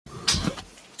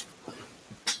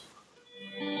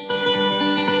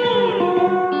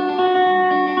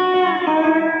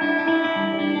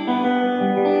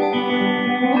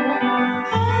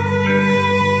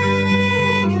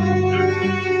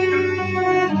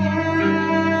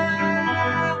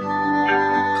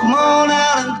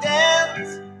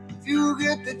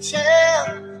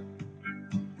chance.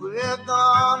 We're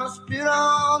gonna spit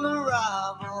on the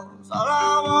rivals. All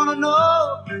I wanna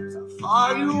know is how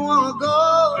far you wanna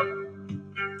go,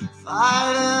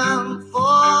 fighting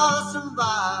for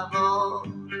survival.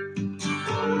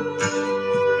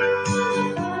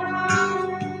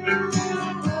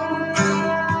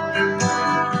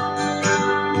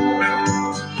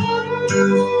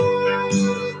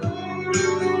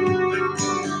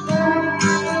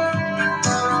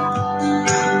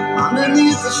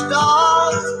 Underneath the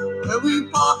stars where we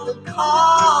parked the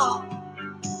car,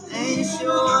 ain't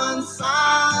showing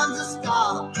signs of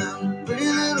stopping. Pretty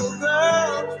little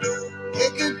girl,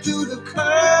 take it to the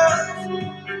curb,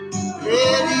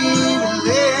 ready to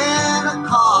lay in a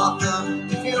coffin.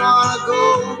 If you wanna go,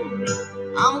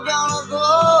 I'm gonna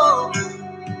go.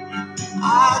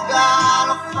 I got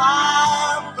a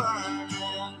fire burning,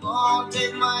 gonna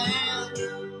take my hand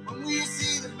when we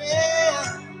see the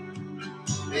bed.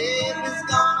 Baby, it's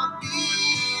gonna be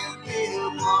a good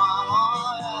one,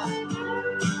 oh,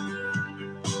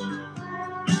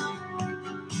 yeah.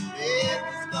 Baby,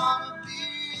 it's gonna be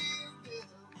a good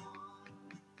one.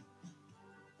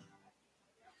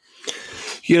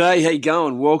 G'day, how you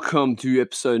going? Welcome to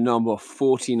episode number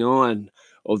 49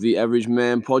 of the Average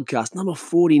Man podcast. Number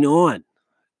 49.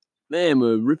 Man,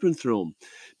 we're ripping through them.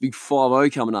 Big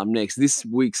 5-0 coming up next. This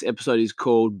week's episode is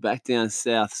called Back Down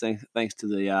South, thanks to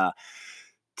the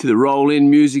roll-in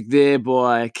music there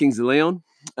by Kings of Leon.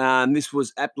 This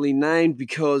was aptly named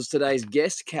because today's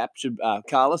guest,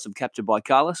 Carlos of Captured by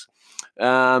Carlos,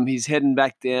 he's heading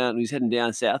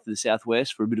down south to the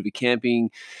southwest for a bit of a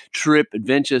camping trip,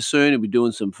 adventure soon. He'll be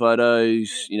doing some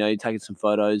photos, taking some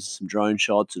photos, some drone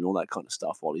shots and all that kind of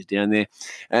stuff while he's down there.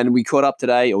 And we caught up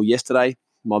yesterday,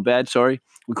 we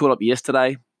caught up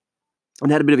yesterday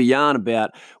and had a bit of a yarn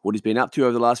about what he's been up to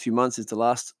over the last few months since the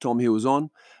last time he was on,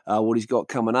 what he's got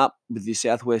coming up with this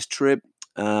Southwest trip,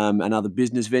 and other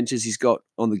business ventures he's got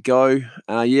on the go.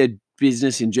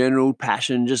 Business in general,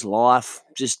 passion, just life,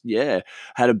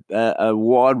 had a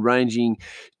wide-ranging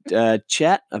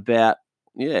chat about,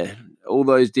 all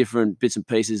those different bits and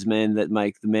pieces, man, that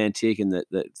make the man tick and that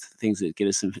things that get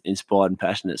us inspired and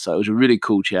passionate. So it was a really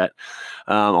cool chat.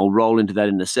 I'll roll into that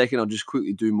in a second. I'll just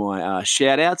quickly do my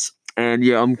shout-outs. And,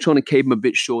 I'm trying to keep them a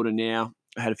bit shorter now.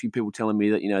 I had a few people telling me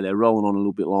that, they're rolling on a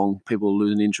little bit long. People are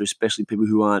losing interest, especially people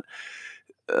who aren't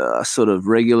sort of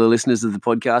regular listeners of the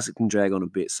podcast. It can drag on a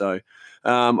bit. So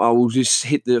I will just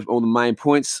hit all the main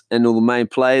points and all the main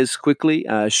players quickly.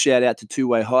 Shout out to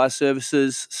Two-Way Hire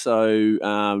Services. So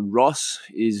Ross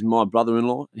is my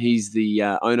brother-in-law. He's the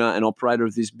owner and operator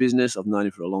of this business. I've known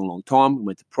him for a long, long time. We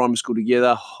went to primary school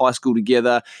together, high school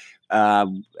together.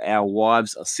 Our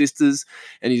wives are sisters,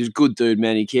 and he's a good dude,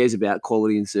 man. He cares about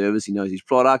quality and service. He knows his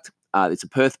product. It's a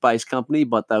Perth-based company,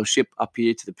 but they'll ship up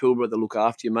here to the Pilbara. They'll look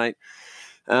after you, mate.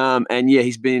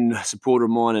 He's been a supporter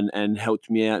of mine and helped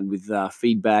me out with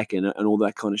feedback and all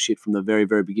that kind of shit from the very,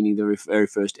 very beginning, the very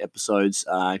first episodes.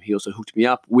 He also hooked me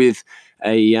up with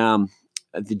the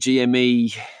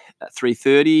GME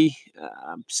 330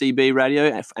 CB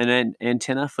radio and an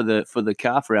antenna for the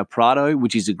car, for our Prado,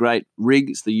 which is a great rig.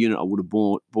 It's the unit I would have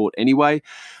bought anyway.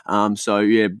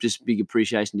 Just big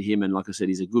appreciation to him. And like I said,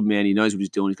 he's a good man. He knows what he's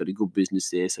doing. He's got a good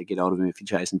business there. So get hold of him if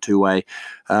you're chasing two-way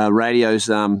radios,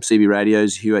 CB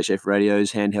radios, UHF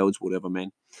radios, handhelds, whatever,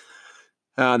 man.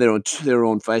 They're on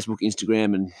Facebook,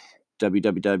 Instagram, and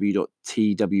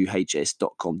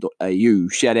www.twhs.com.au.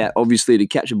 Shout out, obviously, to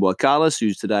Captured by Carlos,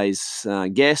 who's today's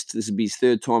guest. This will be his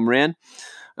third time around.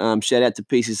 Shout out to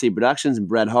PCC Productions and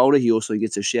Brad Holder. He also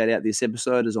gets a shout out this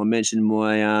episode. As I mentioned,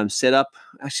 my setup.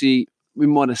 Actually, we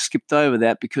might have skipped over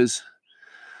that because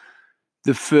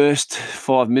the first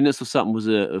 5 minutes or something was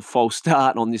a false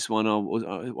start on this one.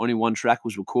 Only one track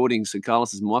was recording, so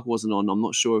Carlos's mic wasn't on. I'm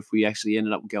not sure if we actually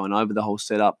ended up going over the whole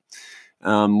setup.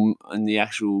 And the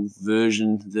actual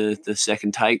version, the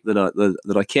second take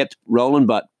that I kept rolling.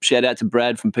 But shout out to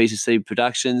Brad from PCC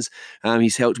Productions.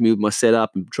 He's helped me with my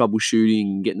setup and troubleshooting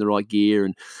and getting the right gear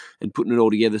and putting it all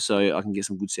together so I can get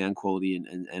some good sound quality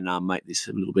and make this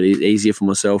a little bit easier for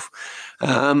myself.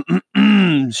 Shout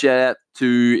out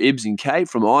to Ibs and Kate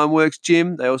from Ironworks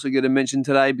Gym. They also get a mention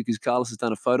today because Carlos has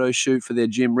done a photo shoot for their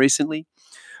gym recently.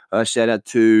 Shout out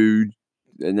to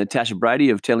Natasha Brady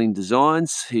of Telling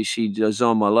Designs. She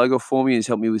designed my logo for me and has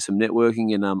helped me with some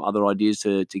networking and other ideas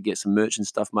to get some merch and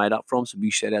stuff made up from. So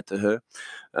big shout out to her.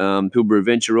 Pilbara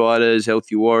Adventure Riders,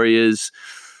 Healthy Warriors,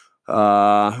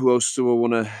 Who else do I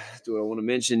want to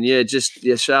mention? Yeah,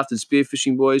 Shaft and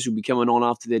Spearfishing boys will be coming on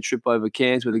after their trip over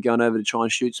Cairns, where they're going over to try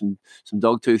and shoot some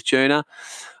dogtooth tuna.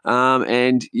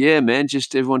 And yeah, man,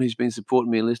 just everyone who's been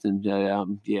supporting me and listening.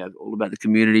 All about the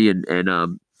community and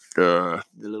the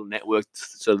little network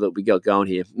so that we got going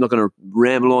here. I'm not going to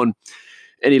ramble on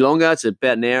any longer. It's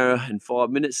about an hour and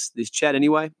 5 minutes, this chat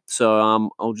anyway. So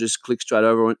I'll just click straight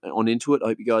over on into it. I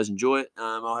hope you guys enjoy it.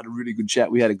 I had a really good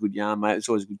chat. We had a good yarn, mate. It's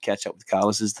always a good catch up with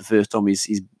Carlos. This is the first time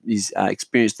he's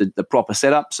experienced the proper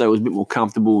setup, so it was a bit more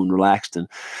comfortable and relaxed. And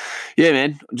yeah,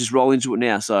 man, I'll just roll into it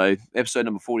now. So episode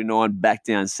number 49, back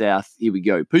down south. Here we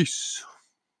go. Peace.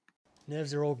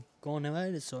 Nerves are all gone now,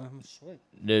 mate. So I'm sweet.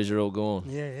 Nerves are all gone.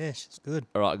 Yeah, it's good.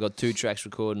 All right, I got 2 tracks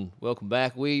recording. Welcome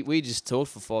back. We just talked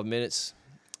for 5 minutes.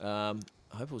 I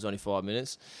hope it was only 5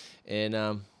 minutes. And,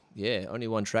 only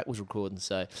 1 track was recording.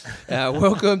 So,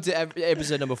 welcome to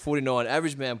episode number 49,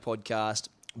 Average Man Podcast,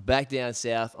 back down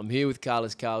south. I'm here with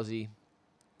Carlos Calzi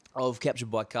of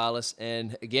Captured by Carlos.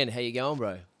 And, again, how you going,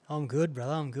 bro? I'm good,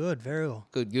 brother. I'm good. Very well.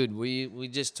 Good. We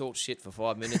just talked shit for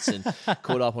 5 minutes and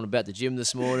caught up on about the gym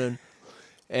this morning.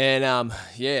 And,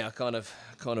 I kind of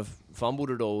fumbled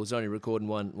it all. I was only recording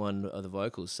one of the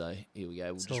vocals, so here we go.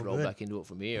 We'll just roll back into it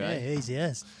from here, Yeah, easy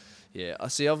as. Yeah, I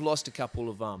see. I've lost a couple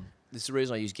of this is the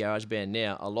reason I use GarageBand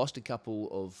now. I lost a couple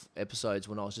of episodes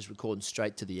when I was just recording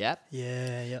straight to the app.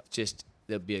 Yeah. Just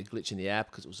there'd be a glitch in the app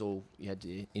because it was all you had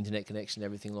the internet connection,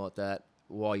 everything like that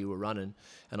while you were running,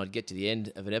 and I'd get to the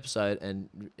end of an episode and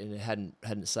it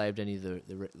hadn't saved any of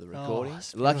the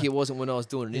recordings. Lucky it wasn't when I was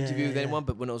doing an interview with anyone,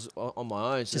 but when I was on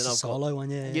my own. So just then a solo one,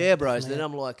 yeah. Yeah, bro. So then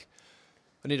I'm like,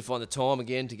 I need to find the time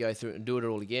again to go through it and do it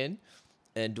all again.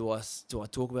 And do I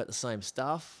talk about the same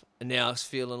stuff? And now it's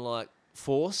feeling like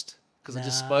forced because I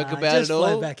just spoke about just it all.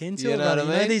 Flow back into you it, know what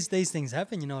I mean? These things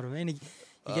happen. You know what I mean?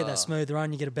 You get that smooth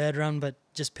run, you get a bad run, but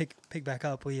just pick back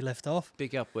up where you left off.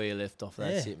 Pick up where you left off.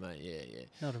 That's it, mate. Yeah. You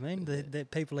know what I mean? The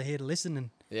people are here to listen, and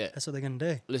that's what they're going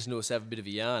to do. Listen to us have a bit of a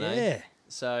yarn, Yeah. eh?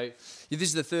 So this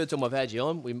is the 3rd time I've had you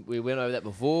on. We went over that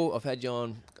before. I've had you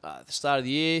on at the start of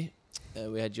the year.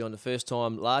 We had you on the first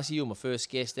time last year, my first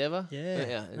guest ever.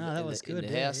 Yeah. That was good.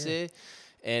 In the house there.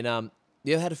 And I've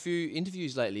had a few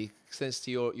interviews lately thanks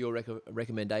to your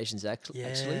recommendations, actually.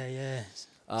 Yeah.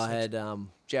 I had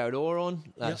Jared Orr on.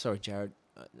 Sorry, Jared.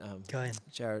 Goyen.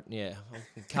 Jared,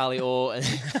 Carly Orr and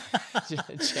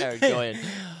Jared Goyen.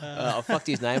 I fucked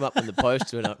his name up in the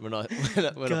post when I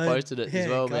posted it as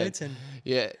well, man.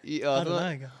 Yeah, I don't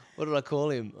know. What did I call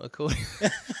him? I called him.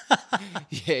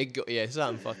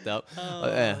 Something fucked up.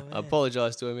 I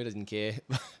apologise to him. He doesn't care.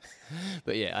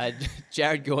 But yeah, I had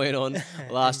Jared Goyen on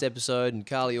last episode, and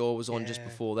Carly Orr was on just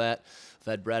before that. I've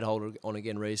had Brad Holder on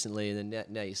again recently, and then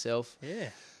now yourself. Yeah.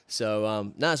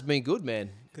 So it's been good, man.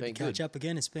 Good to catch up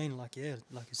again. It's been like you're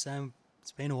saying,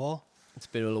 it's been a while. It's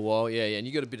been a little while, yeah. And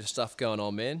you got a bit of stuff going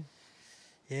on, man.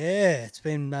 Yeah, it's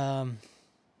been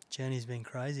journey's been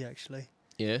crazy actually.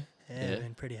 Yeah. It's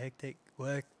been pretty hectic.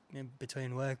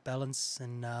 Between work balance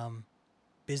and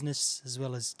business as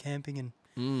well as camping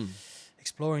and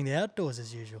exploring the outdoors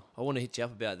as usual. I want to hit you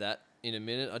up about that in a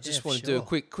minute. I just want to do a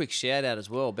quick shout out as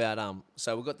well about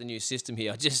so we've got the new system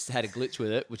here. I just had a glitch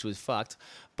with it, which was fucked.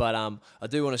 But I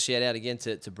do want to shout out again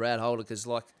to Brad Holder because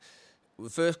like the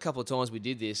first couple of times we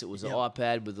did this, it was an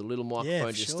iPad with a little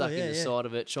microphone stuck in the side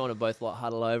of it, trying to both like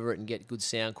huddle over it and get good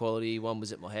sound quality. One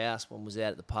was at my house, one was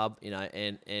out at the pub,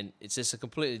 and it's just a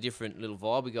completely different little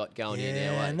vibe we got going here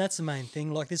now. Yeah, and that's the main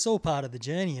thing. Like it's all part of the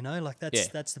journey, Like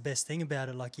that's the best thing about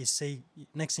it. Like you see,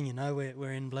 next thing you know,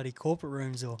 we're in bloody corporate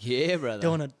rooms or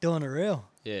brother, doing it real.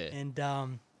 Yeah,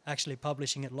 and actually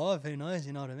publishing it live. Who knows?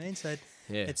 You know what I mean? So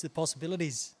it's the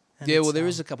possibilities. Well, there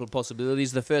is a couple of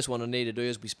possibilities. The first one I need to do,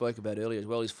 as we spoke about earlier as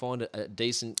well, is find a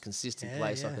decent, consistent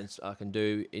place I can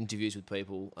do interviews with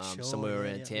people somewhere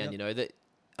around town. You know that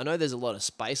I know there's a lot of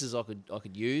spaces I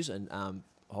could use and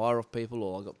hire off people,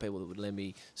 or I got people that would lend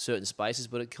me certain spaces,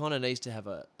 but it kind of needs to have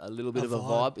a little bit of a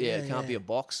vibe. It can't be a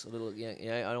box. A little,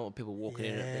 I don't want people walking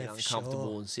in and being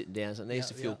uncomfortable and sitting down. So it needs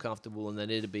to feel comfortable, and they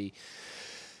need to be.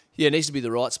 Yeah, it needs to be the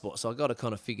right spot. So I got to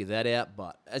kind of figure that out.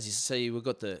 But as you see, we've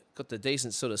got the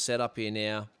decent sort of setup here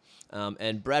now.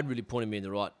 And Brad really pointed me in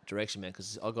the right direction, man,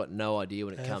 because I got no idea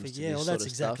when it comes to this sort of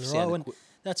that's stuff. exactly right.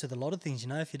 That's with a lot of things,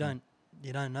 If you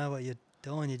don't know what you're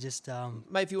doing, you just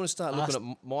mate, if you want to start looking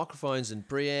at microphones and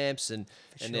preamps and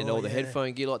then all the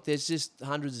headphone gear, like there's just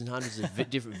hundreds and hundreds of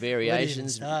different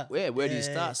variations. Where do you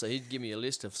start? So he'd give me a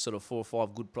list of sort of 4 or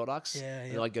 5 good products,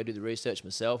 and I'd go do the research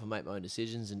myself and make my own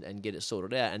decisions and get it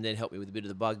sorted out, and then help me with a bit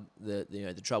of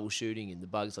the troubleshooting and the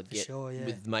bugs I'd get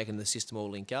with making the system all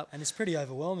link up. And it's pretty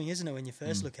overwhelming, isn't it, when you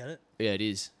first look at it? Yeah, it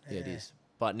is. Yeah, it is.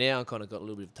 But now I kind of got a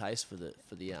little bit of taste for the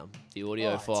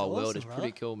audiophile it's world. awesome, It's pretty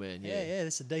right? cool, man. Yeah,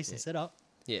 that's a decent setup.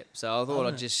 Yeah, so I thought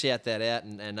I'd just shout that out,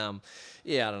 and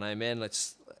yeah, I don't know, man. Like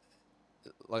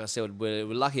I said, we're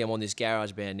lucky I'm on this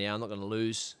garage band now. I'm not going to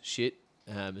lose shit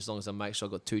as long as I make sure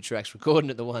I've got 2 tracks recording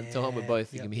at the one time. We're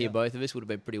both, you can hear both of us. Would have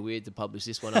been pretty weird to publish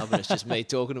this one up, and it's just me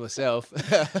talking to myself.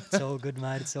 It's all good,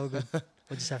 mate. It's all good.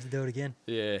 We'll just have to do it again.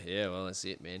 Yeah, well, that's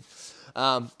it, man.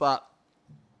 But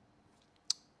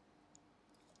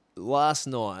last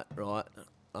night, right,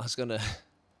 I was going to...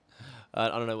 I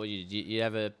don't know what you did. You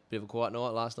have a bit of a quiet night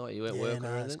last night? You weren't working or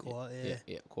anything? It's quiet,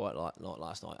 Yeah, quiet night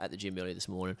last night at the gym earlier this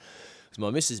morning. It was my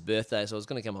missus' birthday, so I was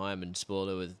going to come home and spoil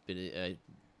her with a bit of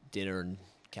dinner and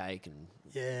cake and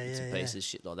bits and pieces,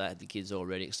 shit like that. Had the kids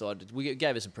already excited. We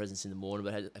gave her some presents in the morning,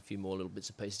 but had a few more little bits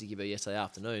and pieces to give her yesterday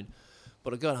afternoon.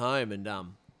 But I got home and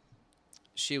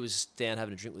she was down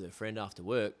having a drink with her friend after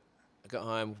work. I got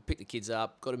home, picked the kids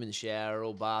up, got them in the shower,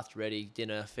 all bathed, ready,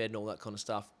 dinner, fed and all that kind of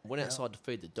stuff. Went outside to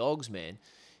feed the dogs, man.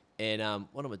 And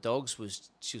one of my dogs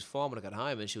she was fine when I got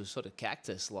home, and she was sort of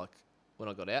cactus. Like when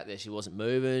I got out there, she wasn't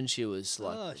moving. She was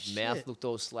like, mouth looked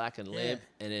all slack and limp.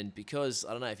 And then because,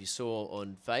 I don't know if you saw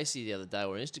on Facey the other day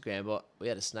or Instagram, but we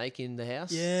had a snake in the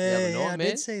house the other night, I man.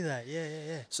 did see that.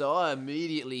 Yeah. So I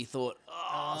immediately thought,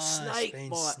 snake been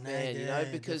bite, snake, man, you know,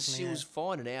 because she was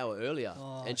fine an hour earlier.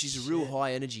 And she's a real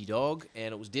high energy dog.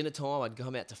 And it was dinner time. I'd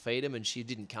come out to feed him, and she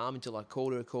didn't come until I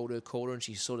called her, and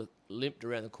she sort of limped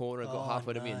around the corner and got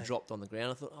halfway to me and dropped on the ground.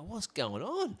 I thought, what's going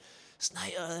on?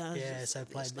 Snake. So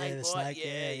played snake the bite. snake.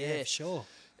 Yeah, sure.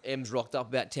 Em's rocked up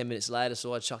about 10 minutes later,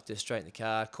 so I chucked her straight in the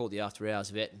car, called the after hours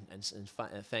vet, and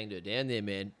fanged her down there,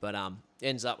 man. But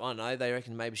ends up, I don't know, they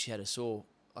reckon maybe she had a sore,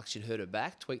 like she'd hurt her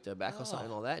back, tweaked her back or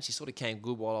something like that. She sort of came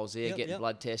good while I was there, getting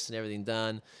blood tests and everything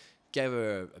done. Gave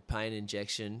her a pain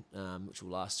injection, which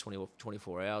will last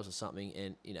 24 hours or something,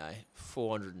 and, you know,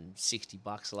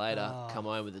 $460 later, come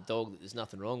home with a dog that there's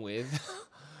nothing wrong with.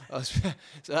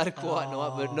 So I had a quiet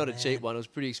night, but not a cheap one. It was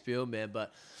pretty expelled, man,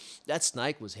 but that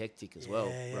snake was hectic as well.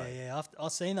 Yeah.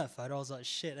 I've seen that photo. I was like,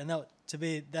 shit. And to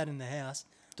be that in the house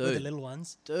with the little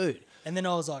ones. Dude. And then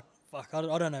I was like, fuck,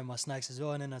 I don't know my snakes as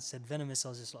well. And then I said venomous. I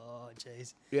was just like, oh,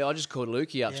 jeez. Yeah, I just called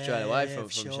Lukey up straight away from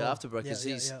Shaftesbury because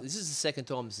Yeah. this is the second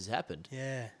time this has happened.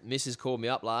 Yeah. Mrs. called me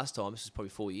up last time. This was probably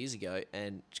 4 years ago.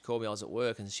 And she called me. I was at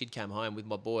work and she'd come home with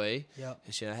my boy. Yeah.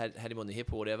 She had him on the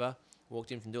hip or whatever.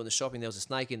 Walked in from doing the shopping, there was a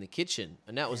snake in the kitchen,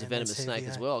 and that was a venomous snake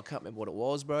as well. I can't remember what it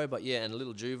was, bro, but yeah, and a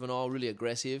little juvenile, really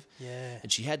aggressive. Yeah.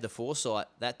 And she had the foresight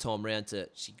that time round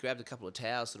she grabbed a couple of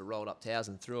towels, sort of rolled up towels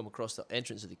and threw them across the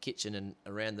entrance of the kitchen and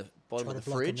around the bottom of the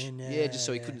fridge. Just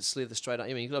so he couldn't slither straight up.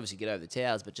 I mean, you could obviously get over the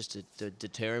towels, but just to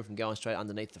deter him from going straight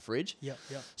underneath the fridge. Yep.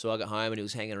 So I got home and he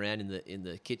was hanging around in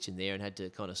the kitchen there and had to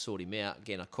kind of sort him out.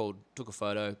 Again, I took a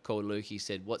photo, called Luke. He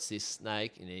said, "What's this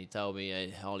snake?" And he told me,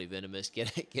 "Highly venomous. Get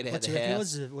out of the house."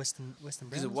 Was it Western Brown?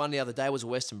 Because the one the other day was a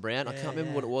Western Brown. I can't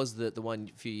remember what it was the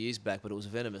one a few years back, but it was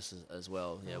venomous as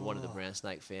well. Yeah, one of the brown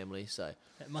snake family. So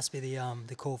it must be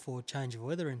the call for change of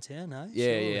weather in town, no?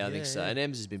 Yeah, I think so. And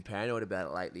Ems has been paranoid about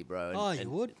it lately, bro. And, you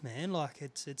would, man. Like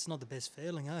it's not the best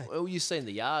feeling, eh? Well, you've seen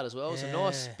the yard as well. It's a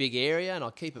nice big area, and I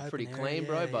keep it pretty clean,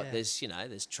 bro. But there's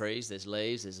there's trees, there's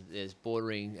leaves, there's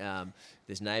bordering.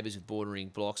 There's neighbours with bordering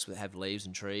blocks that have leaves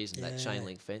and trees and that chain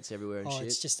link fence everywhere and shit.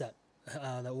 It's just that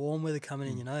warm weather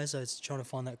coming in, you know, so it's trying to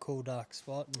find that cool dark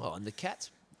spot. And the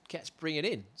cats bring it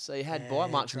in. So he had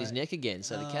bite marks on his neck again,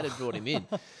 so the cat had brought him in.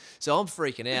 So I'm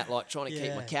freaking out, like trying to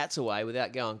keep my cats away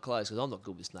without going close because I'm not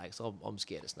good with snakes. I'm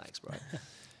scared of snakes, bro.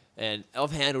 And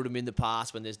I've handled them in the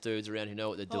past when there's dudes around who know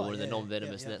what they're doing and they're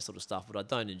non-venomous and that sort of stuff, but I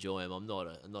don't enjoy them. I'm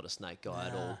not a snake guy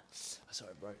at all.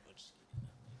 Sorry, bro. A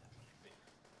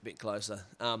bit closer.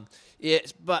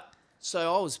 But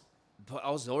so I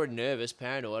was already nervous,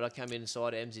 paranoid. I come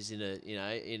inside. Emsy's in a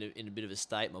bit of a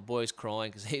state. My boy's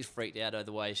crying because he's freaked out over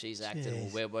the way she's acting, or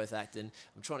we're both acting.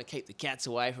 I'm trying to keep the cats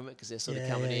away from it because they're sort of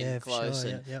coming in close,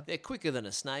 and they're quicker than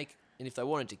a snake. And if they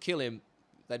wanted to kill him,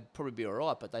 they'd probably be all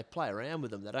right. But they play around with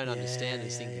them. They don't understand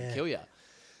this thing can kill you.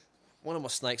 One of my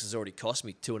snakes has already cost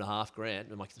me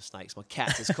 $2,500. My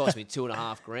cats has cost me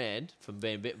 $2,500 from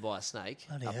being bitten by a snake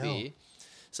here.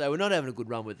 So we're not having a good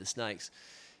run with the snakes.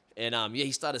 And,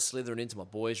 he started slithering into my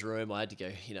boy's room. I had to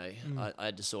go, I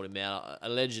had to sort him out.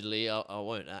 Allegedly, I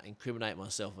won't incriminate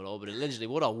myself at all, but allegedly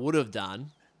what I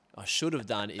should have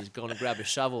done is gone and grabbed a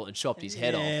shovel and chopped his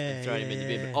head off and thrown him in the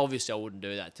bin. But obviously I wouldn't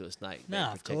do that to a snake. No,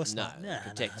 of course not.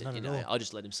 Protect it, I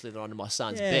just let him slither under my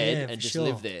son's bed and just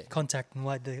live there. Contact and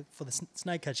wait for the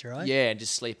snake catcher, right? Yeah, and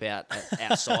just sleep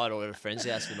outside or at a friend's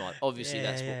house for the night. Obviously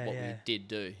that's what we did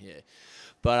do,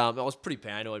 But I was pretty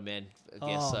paranoid, man. I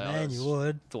guess so. Man, you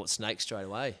would. Thought snake straight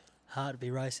away. heart to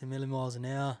be racing a million miles an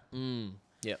hour.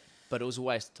 Yep. But it was a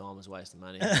waste of time. It was a waste of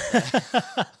money.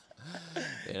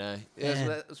 You know,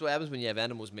 that's what happens when you have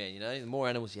animals, man. You know, the more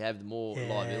animals you have, the more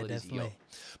liabilities you got.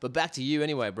 But back to you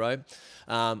anyway, bro.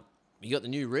 You got the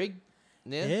new rig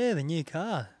now? Yeah, the new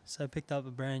car. So I picked up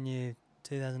a brand new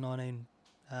 2019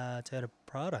 Toyota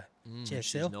Prado GXL.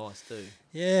 Which is nice too.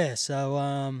 Yeah,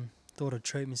 so thought I'd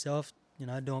treat myself. You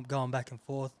know, going back and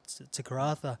forth to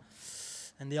Karratha,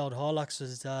 and the old Hilux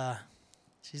was.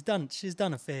 She's done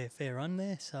a fair run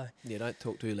there. So yeah, don't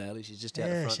talk too loudly. She's just out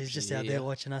the front. She's just out there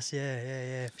watching us.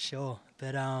 Yeah, for sure.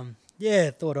 But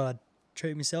thought I'd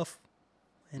treat myself,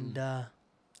 and then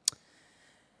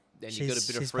you got a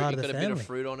bit of fruit. You got a bit of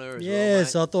fruit on her as well. Yeah, mate.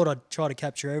 so I thought I'd try to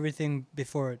capture everything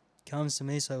before it comes to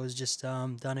me. So it was just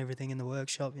done everything in the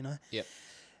workshop, you know. Yep.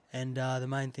 And the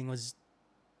main thing was,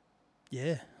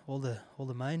 all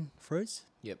the main fruits.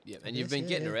 Yep. And you've been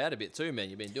getting her out a bit too,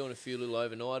 man. You've been doing a few little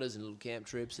overnighters and little camp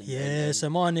trips. So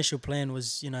my initial plan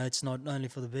was, you know, it's not only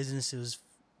for the business, it was,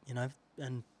 you know,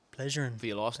 and pleasure and for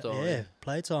your lifestyle. Yeah,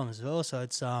 playtime as well. So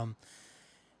it's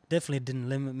definitely didn't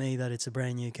limit me that it's a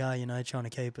brand new car, you know, trying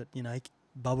to keep it, you know,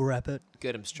 bubble wrap it.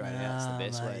 Get them straight out. It's the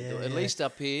best way to do it. At least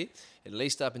up here, at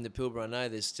least up in the Pilbara, I know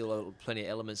there's still plenty of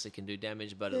elements that can do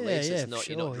damage, but at least it's not,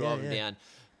 you're not driving down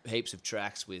heaps of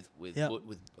tracks with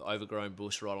overgrown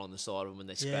bush right on the side of them when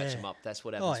they scratch them up. That's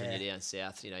what happens when you're down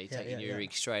south. You know, you take your new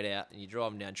rig straight out and you're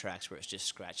driving down tracks where it's just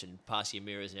scratching past your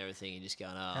mirrors and everything. And you're just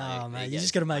going, mate, you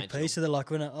just got to make peace with it.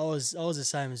 Like when I was the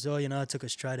same as well. You know, I took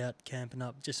it straight out camping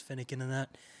up, just finicking and that,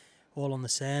 all on the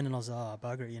sand, and I was like,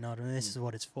 bugger it. You know what I mean? This is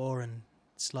what it's for. And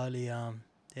slowly,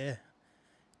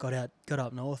 got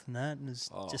up north and that, and it was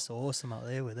just awesome up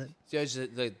there with it. So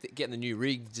getting the new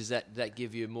rig, does that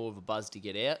give you more of a buzz to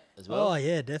get out as well? Oh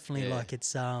yeah, definitely. Yeah. Like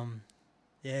it's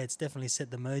it's definitely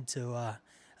set the mood to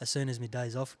as soon as my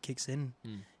days off kicks in.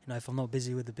 You know, if I'm not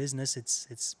busy with the business,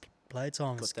 it's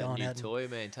playtime. Got it's that going new out toy,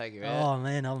 man. Take her out. Oh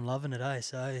man, I'm loving it.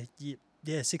 So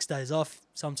 6 days off.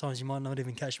 Sometimes you might not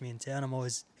even catch me in town. I'm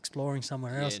always exploring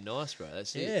somewhere else. Yeah, nice, bro.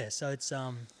 That's it. Yeah, so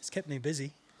it's kept me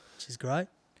busy, which is great.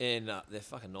 And they're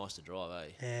fucking nice to drive, eh?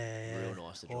 Yeah. Real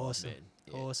nice to drive, man.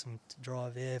 Yeah. Awesome to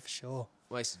drive, yeah, for sure.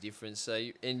 Makes a difference. So,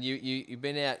 you've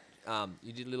been out,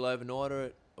 you did a little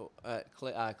overnighter at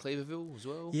Cleaverville as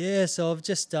well? Yeah, so I've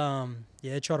just, try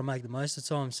to make the most of the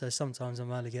time. So sometimes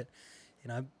I'm able to get, you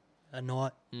know, a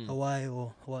night away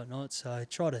or whatnot. So I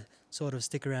try to sort of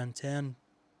stick around town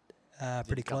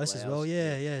pretty close as well.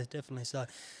 Yeah, definitely. So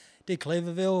did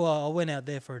Cleaverville. I went out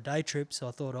there for a day trip, so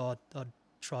I thought I'd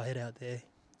try head out there.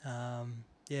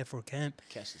 For a camp.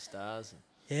 Catch the stars.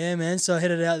 Yeah, man. So I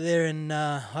headed out there and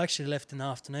I actually left in the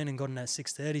afternoon and got in at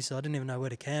 6:30. So I didn't even know where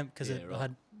to camp because I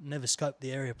had never scoped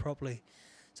the area properly.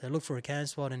 So I looked for a camp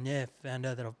spot and found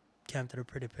out that I camped at a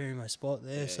pretty primo spot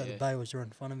there. So the bay was right in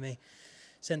front of me.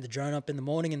 Sent the drone up in the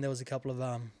morning and there was a couple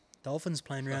of dolphins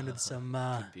playing around with some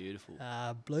beautiful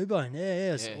blue bone.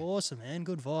 Yeah, it's awesome, man.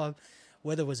 Good vibe.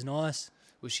 Weather was nice.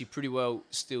 Was she pretty well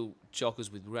still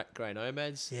chockers with grey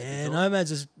nomads? Yeah,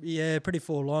 nomads was pretty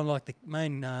full on. Like the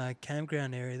main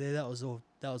campground area there, that was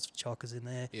chockers in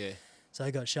there. Yeah. So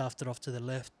I got shafted off to the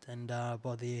left and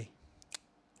by the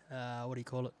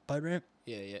boat ramp.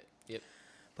 Yeah, yep.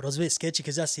 But it was a bit sketchy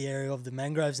because that's the area of the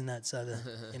mangroves and that. So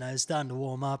it's starting to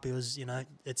warm up. It was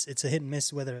it's a hit and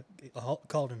miss whether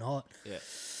cold and hot. Yeah.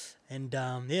 And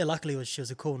luckily she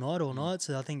was a cool night all night.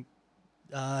 So I think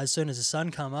as soon as the sun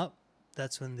come up.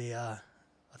 That's when the, I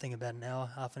think about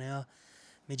half an hour,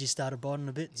 midges started biting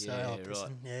a bit. Just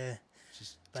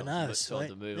but no, it's time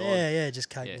to move on. Yeah, just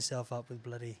coat yourself up with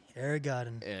bloody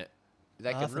AeroGuard. Yeah,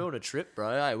 that can ruin a trip,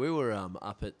 bro. Hey, we were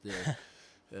up at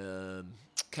the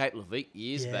Cape Levique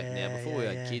years back now. Before we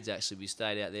had kids, actually, we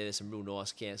stayed out there. There's some real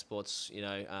nice camp spots, you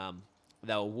know.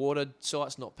 They were watered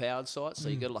sites, not powered sites. So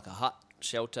you got like a hut,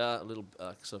 shelter, a little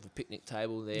sort of a picnic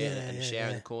table there, and a shower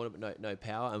in the corner, but no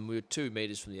power. And we were 2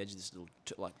 meters from the edge of this little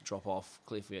drop off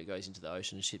cliff where it goes into the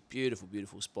ocean and shit.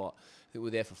 Beautiful spot. I think we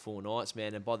were there for 4 nights,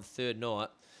 man. And by the 3rd night,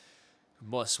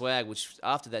 my swag, which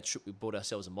after that trip we bought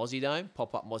ourselves a Mozzie Dome,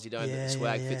 pop-up Mozzie Dome that the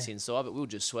swag fits inside, but we were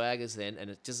just swaggers then, and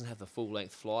it doesn't have the full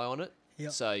length fly on it.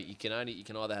 Yep. So you can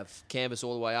either have canvas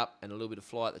all the way up and a little bit of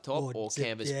fly at the top, or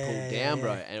canvas pulled down,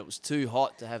 bro. And it was too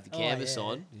hot to have the canvas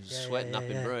on. You were sweating up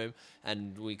in room,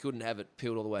 and we couldn't have it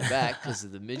peeled all the way back because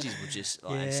the midges were just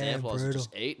sandflies were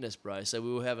just eating us, bro. So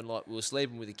we were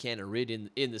sleeping with a can of Rid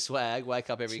in the swag.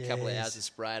 Wake up every couple of hours to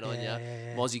spray it on you.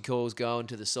 Mozzie calls going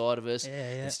to the side of us,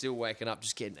 and still waking up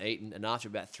just getting eaten. And after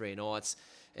about 3 nights.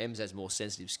 Ems has more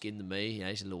sensitive skin than me. You know,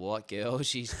 she's a little white girl.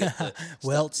 She's got the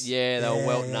Welts. Yeah, they were Yeah,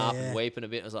 welting yeah, up yeah. and weeping a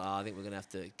bit. I was like, I think we're gonna have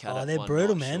to cut it. They're one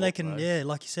brutal, notch man. short, They can, bro.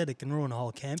 like you said, it can ruin a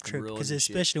whole camp trip Ruin because the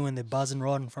shit. especially when they're buzzing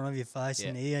right in front of your face Yeah.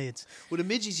 and ear, it's Well, the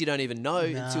midges you don't even know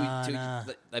until Nah.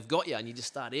 they've got you and you just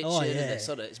start itching. Oh, And yeah.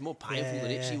 that it's more painful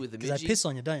than itchy with the 'Cause midges. they piss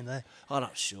on you, don't they? I'm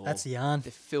not sure. That's the yarn.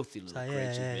 They're filthy little So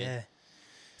creatures, man.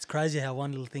 It's crazy how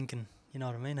one little thing can, you know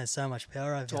what I mean, has so much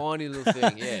power over you. Tiny little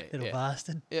thing, yeah. Little yeah.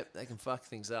 bastard. Yep, they can fuck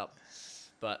things up.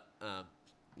 But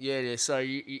yeah. So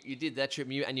you did that trip,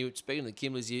 and you speaking of the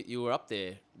Kimleys, you were up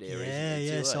there. Recently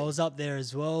too, So I was up there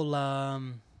as well.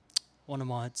 One of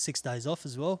my 6 days off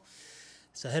as well.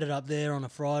 So I headed up there on a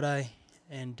Friday,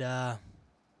 and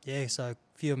so a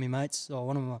few of my mates, or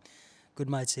one of my good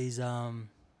mates, he's from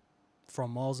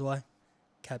miles away,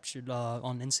 captured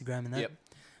on Instagram and that. Yep.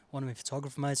 One of my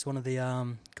photographer mates, one of the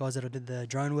guys that I did the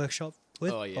drone workshop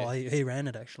with. Oh, yeah. He ran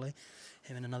it actually,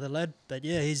 him and another lad. But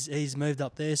yeah, he's moved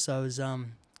up there, so it was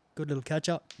good little catch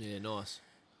up. Yeah, nice.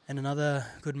 And another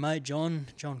good mate, John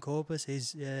Corpus.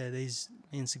 He's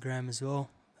Instagram as well.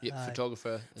 Yep,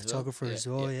 photographer. As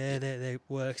well. Yeah, their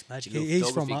work's magic. Little He's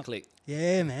from photography up. click.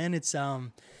 Yeah, man. It's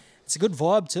a good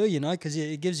vibe too, you know, because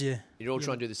it gives you. You're all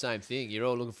trying to do the same thing. You're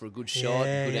all looking for a good shot,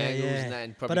 good angles, and that,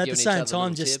 and probably But at the giving each same other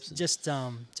time, little tips.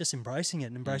 just embracing it,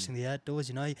 and embracing the outdoors.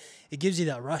 You know, it gives you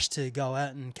that rush to go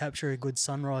out and capture a good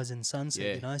sunrise and sunset.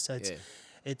 Yeah, You know, so yeah.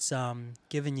 it's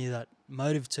giving you that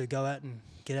motive to go out and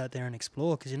get out there and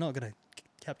explore, because you're not going to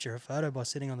capture a photo by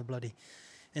sitting on the bloody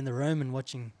in the room and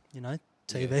watching, you know,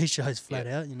 TV shows flat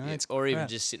out. You know, Yeah. it's Or even crap.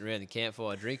 just sitting around the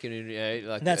campfire drinking, and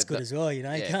like And that's good as well. You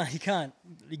know, yeah. you can't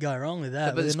go wrong with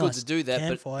that. But it's with a good nice to do that. But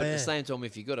campfire, at yeah. the same time,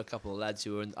 if you've got a couple of lads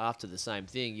who are after the same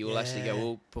thing, you will actually go, Yeah.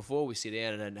 well, before we sit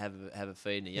down and have a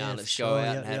feed and a yarn, Yeah, let's for go sure, out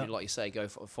yeah, and have, yeah. like you say,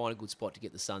 find a good spot to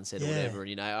get the sunset or Yeah. whatever. And,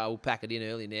 you know, I will pack it in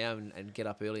early now and get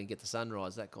up early and get the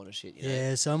sunrise, that kind of shit. You know?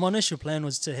 Yeah, so my initial plan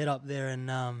was to head up there and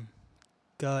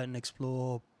go out and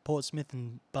explore Portsmouth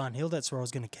and Barn Hill. That's where I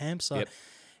was going to camp. So, Yep.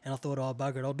 and I thought, oh,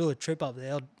 bugger it, I'll do a trip up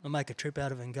there. I'll make a trip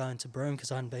out of it and go into Broome,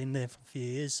 because I hadn't been there for a few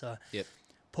years. So, Yep.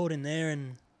 pulled in there,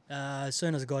 and as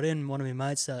soon as I got in, one of my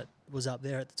mates that was up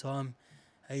there at the time,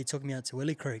 he took me out to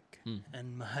Willie Creek.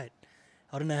 And mate,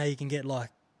 I don't know how you can get like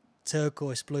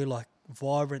turquoise blue, like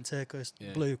vibrant turquoise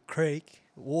blue creek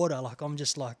water. Like, I'm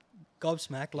just like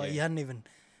gobsmacked. Like, Yeah. you hadn't even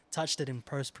touched it in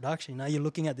post production. You know, you're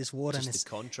looking at this water Just and the it's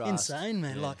contrast. insane,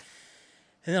 man. Yeah. Like,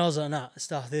 and then I was like, nah,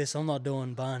 stuff this. I'm not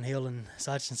doing Barn Hill and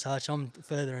such. I'm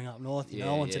furthering up north. You know,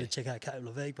 I Yeah, wanted yeah. to check out Cape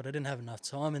Leveque, but I didn't have enough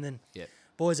time. And then Yep.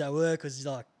 boys at work was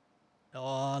like,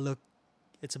 oh, look,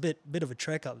 it's a bit of a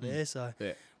trek up there, so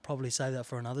Yeah. probably save that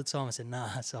for another time. I said,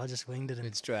 nah, so I just winged it and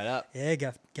It's straight up. yeah,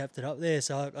 gapped it up there.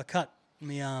 So I cut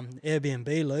me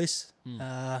Airbnb loose.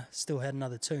 Still had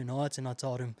another 2 nights, and I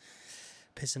told him,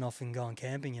 pissing off and going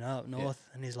camping, you know, up north.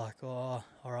 And he's like, oh,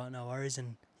 all right, no worries,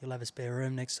 and you'll have a spare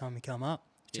room next time you come up,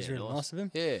 which is Yeah, really nice of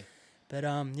him. Yeah. But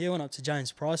went up to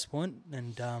James Price Point,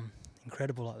 and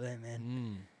incredible up there,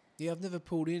 man. Yeah, I've never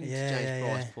pulled into Yeah, James yeah,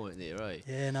 Price yeah. Point there, right?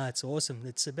 Yeah, no, it's awesome.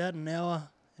 It's about an hour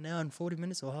and 40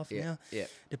 minutes or half an Yeah. hour. Yeah.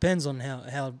 Depends on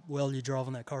how well you drive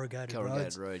on that corrugated Corrugated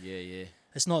roads. Road, yeah.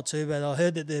 It's not too bad. I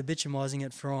heard that they're bitumising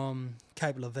it from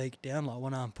Cape Leveque down, like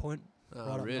One Arm Point, Oh,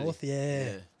 right really? up north.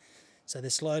 Yeah. So they're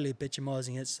slowly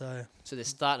bitumising it. So So they're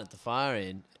starting at the far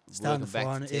end, starting working to back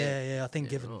find to it. town. Yeah. I think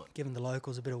Yeah, giving right. giving the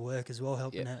locals a bit of work as well,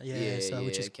 helping Yep. out. Yeah. Yeah, so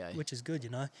yeah, okay. which is good, you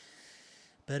know.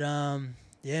 But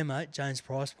yeah, mate, James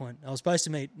Price Point. I was supposed to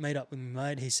meet up with my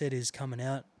mate. He said he's coming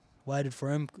out. Waited for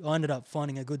him. I ended up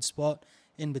finding a good spot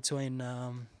in between.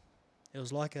 It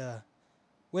was like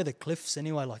where the cliffs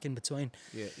anyway, like in between.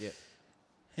 Yeah.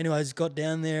 Anyways, got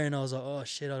down there and I was like, oh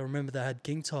shit! I remember they had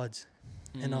king tides,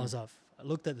 and I was like, I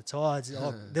looked at the tides.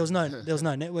 Oh, there was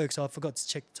no network, so I forgot to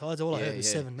check the tides. All I heard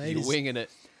was 7 meters. You're winging it.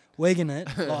 Wigging it.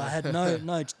 Like, I had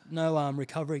no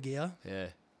recovery gear. Yeah.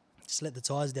 Just let the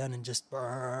tires down and just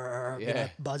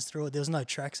buzz through it. There was no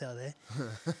tracks out there.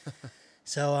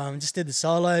 So just did the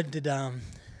solo, try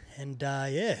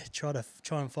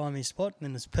and find me a spot. And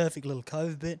then this perfect little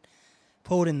cove bit.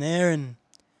 Pulled in there and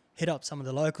hit up some of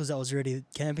the locals that was already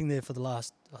camping there for the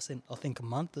last, I think a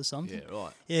month or something. Yeah,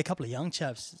 right. Yeah, a couple of young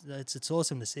chaps. It's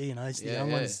awesome to see, you know. It's the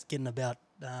young ones getting about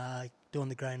doing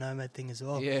the grey nomad thing as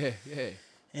well. Yeah.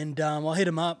 And I hit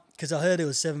him up because I heard it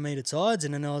was 7 metre tides,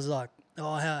 and then I was like,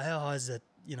 oh, how high is that?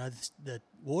 You know, the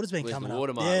water's been Where's coming the up.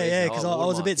 watermark? Yeah, Where's yeah, the because high I was a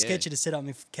watermark? bit Yeah. sketchy to set up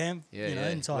my camp, entire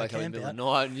Wake up in camp the middle out. of the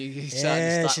night and you Yeah,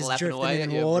 start she's lapping drifting away. in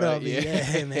the Yeah, water. bro, I'll be,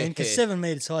 yeah, man, because Yeah. 7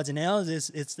 metre tides an hour,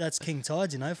 that's king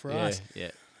tides, you know, for us. Yeah.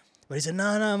 But he said,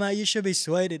 no, mate, you should be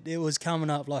sweet. It was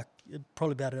coming up like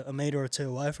probably about a metre or two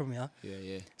away from you.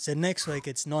 Yeah. So next week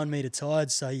it's 9 metre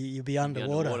tides, so you'll be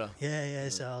underwater. underwater. Yeah.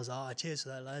 So I was cheers for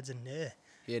that, lads, and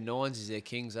Yeah, 9s is their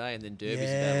kings, eh? And then Derby's about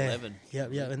yeah, 11.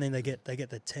 yeah, and then they get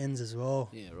the 10s as well.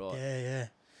 Yeah, right. Yeah.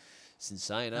 It's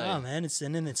insane, eh? Oh man, it's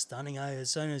stunning. As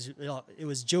soon as it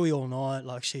was dewy all night,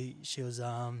 like she was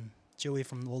dewy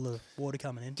from all the water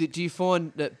coming in. Do you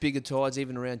find that bigger tides,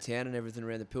 even around town and everything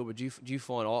around the Pilbara, do you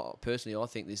find, personally, I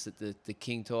think this, that the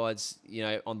king tides,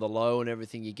 on the low and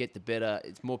everything, you get the better,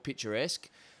 it's more picturesque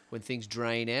when things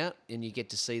drain out and you get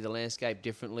to see the landscape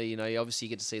differently. Obviously you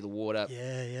get to see the water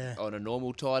on a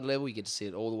normal tide level, you get to see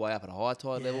it all the way up at a high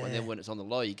tide level, and then when it's on the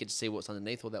low, you get to see what's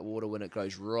underneath all that water when it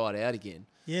goes right out again.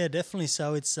 Yeah, definitely.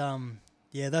 So it's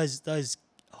those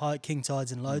high king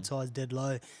tides and low tides, dead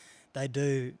low,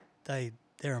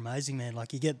 they're amazing, man.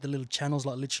 Like you get the little channels,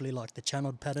 like literally like the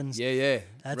channeled patterns. Yeah.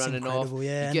 That's running incredible. off. Yeah,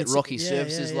 You and get it's- rocky yeah,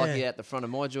 surfaces yeah, like yeah. out the front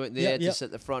of my joint there, just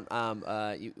at the front.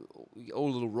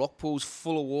 All little rock pools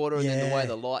full of water, and then the way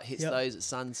the light hits those at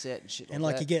sunset and shit. And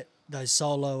like like that. you get those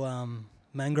solo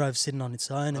mangroves sitting on its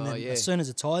own, and then as soon as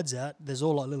the tide's out, there's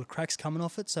all like little cracks coming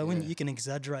off it. So when you can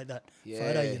exaggerate that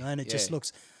photo, and it just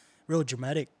looks real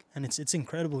dramatic, and it's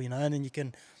incredible, and then you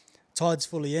can tide's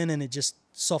fully in, and it just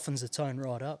softens the tone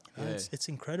right up. It's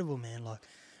incredible, man. Like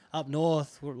up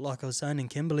north, like I was saying in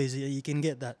Kimberley's, you can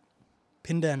get that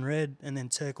pindan red and then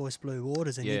turquoise blue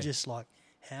waters, and you're just like,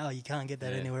 how you can't get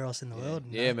that anywhere else in the world.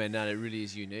 Yeah, man, no, it really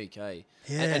is unique, eh?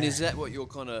 Yeah. And is that what you're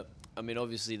kind of? I mean,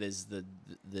 obviously, there's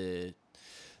the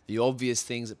obvious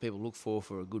things that people look for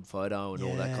a good photo and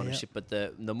all that kind of shit. But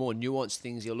the more nuanced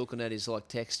things you're looking at is like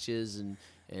textures and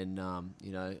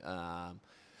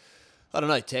I don't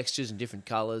know, textures and different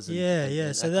colours. And,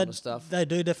 and so that kind of stuff. they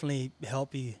do definitely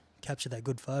help you capture that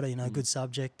good photo. Good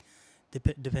subject,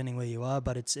 depending where you are.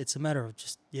 But it's a matter of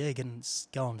just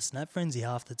go on Snap Frenzy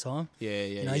half the time.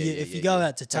 If you go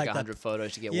out to take 100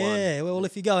 photos to get one. Yeah, well,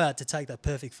 if you go out to take that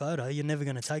perfect photo, you're never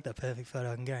going to take that perfect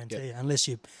photo. I can guarantee you, unless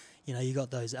you got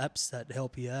those apps that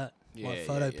help you out, like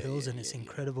Photo Pills, and it's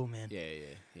incredible, man.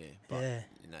 Yeah. But,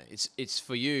 it's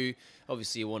for you.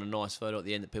 Obviously, you want a nice photo at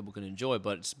the end that people can enjoy,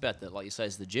 but it's about that, like you say,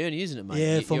 it's the journey, isn't it, mate?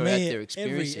 Yeah, for you're me, out there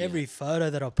experiencing every photo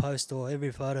that I post or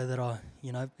every photo that I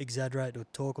exaggerate or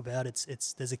talk about,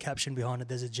 it's there's a caption behind it,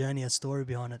 there's a journey, a story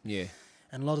behind it. Yeah.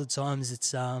 And a lot of times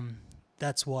it's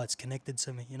that's why it's connected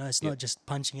to me. It's not just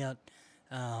punching out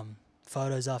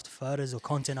photos after photos or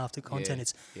content after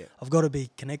content. I've got to be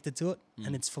connected to it,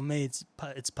 and it's for me.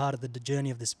 It's part of the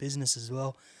journey of this business as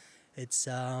well. It's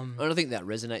and I think that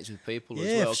resonates with people as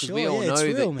Yeah, well, for because sure. we all Yeah, know it's that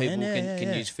real, people man. can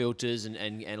Yeah. use filters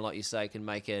and like you say, can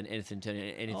make anything turn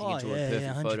anything Oh, into yeah, a perfect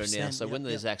yeah, photo now. 100%. So when Yep,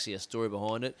 there's actually a story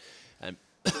behind it, and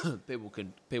people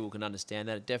can understand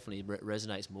that, it definitely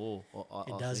resonates more. It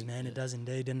I does, think. man. It does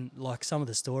indeed. And like some of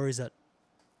the stories that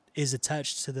is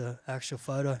attached to the actual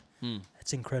photo,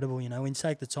 it's incredible. When you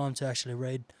take the time to actually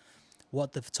read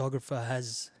what the photographer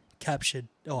has captured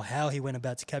or how he went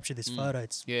about to capture this photo,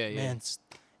 it's man, it's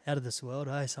out of this world,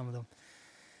 some of them.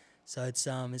 So it's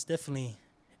definitely,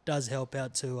 it does help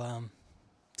out to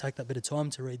take that bit of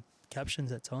time to read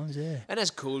captions at times, And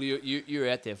that's cool. You're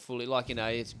out there fully, like,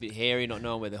 it's a bit hairy, not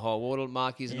knowing where the high water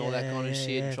mark is and all that kind of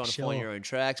shit, and trying to find your own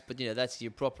tracks. But that's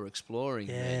your proper exploring,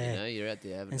 man. You're out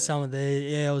there having. And some of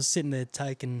I was sitting there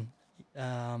taking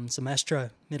some Astro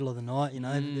middle of the night.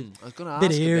 I was going to ask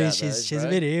bit eerie. about those, She's bro.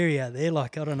 a bit eerie out there.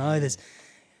 Like I don't know.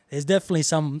 There's definitely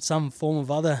some form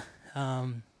of other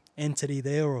entity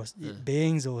there, or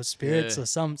beings, or spirits, or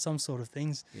some sort of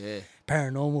things. Yeah.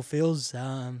 Paranormal feels.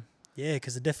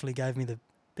 Because it definitely gave me the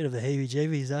bit of the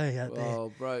heebie-jeebies, out there.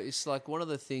 Oh, bro, it's like one of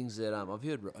the things that I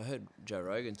heard Joe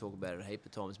Rogan talk about it a heap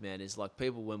of times, man. Is like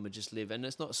people when we just live, and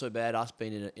it's not so bad us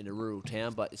being in a rural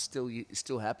town, but it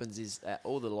still happens. Is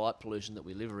all the light pollution that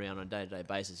we live around on a day-to-day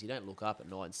basis. You don't look up at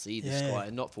night and see the sky,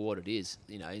 and not for what it is,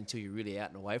 until you're really out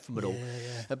and away from it all.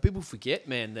 And people forget,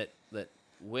 man, that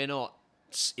we're not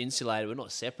insulated. We're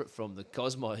not separate from the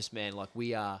cosmos, man. Like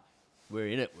we are. We're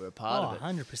in it. We're a part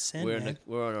of it. 100%.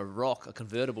 We're on a rock, a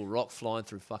convertible rock flying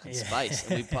through fucking space,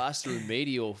 and we pass through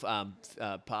medial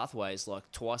pathways like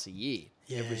twice a year,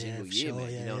 every single year, man.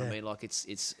 You know what I mean? Like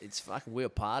it's fucking. We're a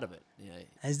part of it.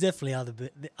 There's definitely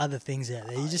other things out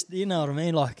there. You know what I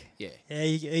mean? Like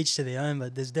each to their own,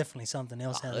 but there's definitely something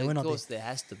else out there. Of course, there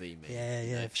has to be, man.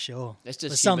 Yeah, for sure. It's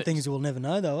just but some things we'll never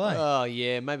know, though, Oh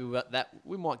yeah, maybe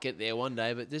we might get there one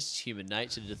day, but this is human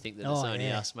nature to think that it's only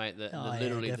us, mate. That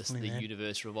literally the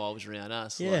universe revolves around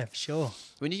us. Yeah, for sure.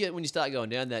 When you start going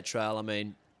down that trail, I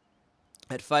mean,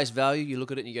 at face value, you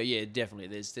look at it and you go, yeah, definitely.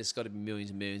 There's got to be millions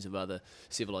and millions of other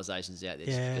civilizations out there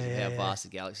just because of how vast the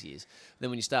galaxy is. Then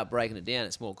when you start breaking it down,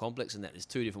 it's more complex than that. There's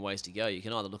two different ways to go. You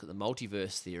can either look at the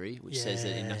multiverse theory, which says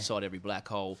that inside every black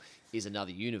hole is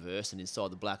another universe, and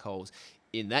inside the black holes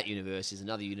in that universe is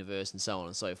another universe, and so on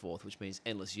and so forth, which means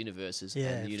endless universe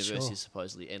and the universe is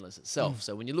supposedly endless itself.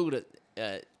 So when you look at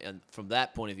it and from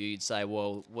that point of view, you'd say,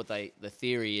 well, the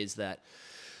theory is that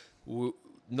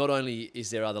not only is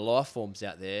there other life forms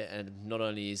out there, and not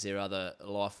only is there other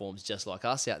life forms just like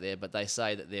us out there, but they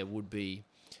say that there would be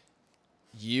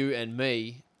you and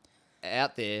me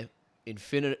out there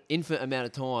infinite amount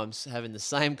of times having the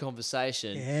same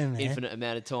conversation, infinite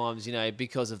amount of times,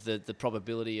 because of the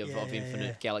probability of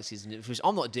infinite galaxies. Which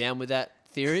I'm not down with that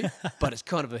theory, but it's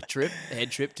kind of a head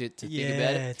trip to think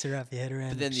about it. To wrap your head around.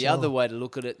 But then the other way to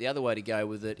look at it, the other way to go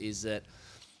with it is that,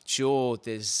 sure,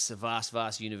 there's a vast,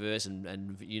 vast universe,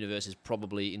 and universes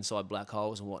probably inside black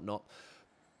holes and whatnot.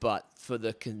 But for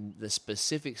the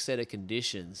specific set of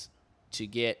conditions to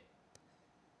get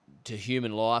to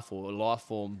human life or a life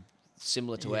form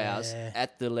similar to ours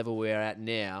at the level we're at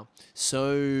now,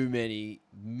 so many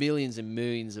millions and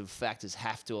millions of factors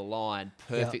have to align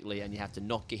perfectly, and you have to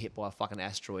not get hit by a fucking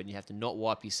asteroid, and you have to not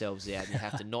wipe yourselves out, and you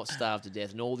have to not starve to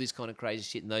death, and all this kind of crazy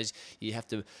shit.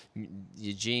 And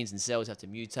your genes and cells have to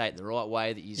mutate the right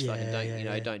way, that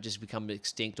you don't just become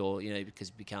extinct, or because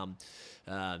you become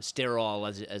sterile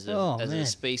as a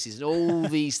species, and all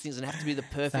these things, and have to be the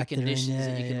perfect conditions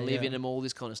that you can live in, and all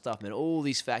this kind of stuff, man. All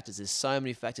these factors, there's so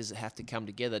many factors that have to come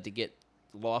together to get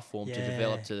life form to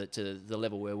develop to the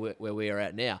level where we are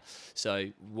at now. So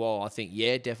while I think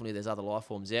definitely there's other life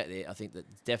forms out there, I think that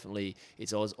definitely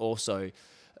it's also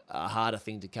a harder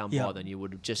thing to come by than you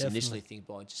would just initially think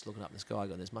by just looking up in the sky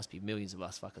going, there must be millions of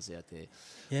us fuckers out there.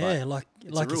 Yeah, like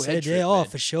you said, man.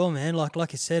 For sure, man. Like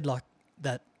you said, like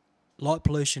that light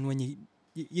pollution, when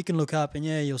you can look up and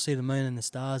you'll see the moon and the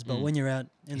stars, but when you're out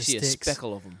in the sticks, you see a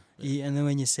speckle of them. Yeah, and then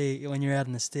when you're out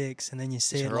in the sticks, and then you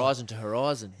see it's horizon to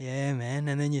horizon. Yeah, man,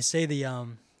 and then you see the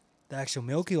actual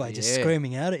Milky Way just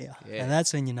screaming out at you, and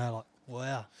that's when you know, like,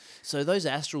 wow. So those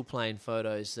astral plane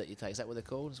photos that you take, is that what they're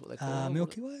called? Is what they call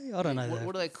Milky Way? I don't know.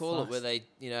 What do they call it? Where they,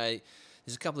 there's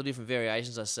a couple of different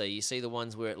variations I see. You see the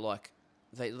ones where it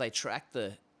they track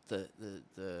the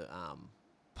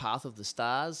path of the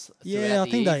stars. I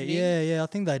think I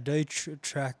think they do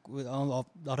track with.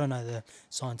 I don't know the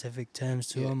scientific terms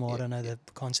to them, or I don't know the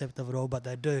concept of it all, but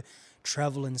they do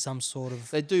travel in some sort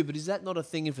of. They do, but is that not a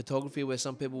thing in photography where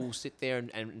some people will sit there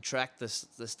and track the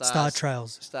stars? Star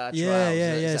trails.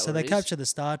 Yeah. So they capture the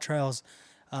star trails.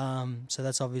 So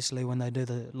that's obviously when they do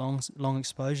the long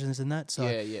exposures and that.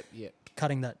 So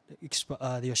cutting that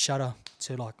your shutter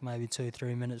to like maybe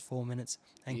 2-3 minutes, 4 minutes,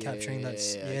 and capturing that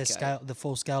scale, the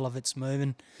full scale of its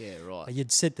moving. Yeah, right.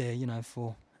 You'd sit there,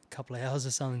 for a couple of hours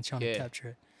or something trying to capture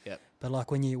it. Yep. But like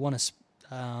when you want to,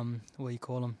 what do you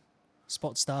call them?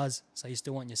 Spot stars. So you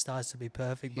still want your stars to be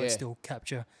perfect, but still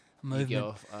capture movement. You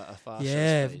go a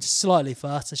faster speed. Slightly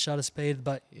faster shutter speed,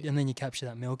 but and then you capture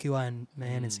that Milky Way, and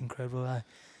man, it's incredible.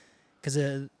 Because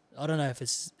I don't know if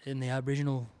it's in the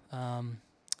Aboriginal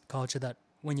culture that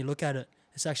when you look at it,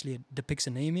 it depicts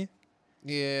an emu.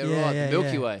 Yeah, right. The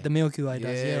Milky Way. The Milky Way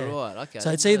does, right. Okay.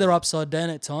 So it's either upside down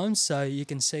at times, so you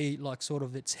can see like sort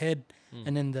of its head,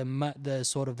 and then the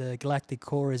sort of the galactic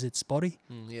core is its body,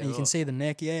 and you can see the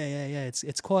neck. Yeah.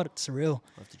 It's quite surreal.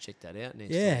 I'll have to check that out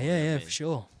next. Yeah, for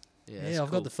sure. Yeah,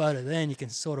 I've got the photo there, and you can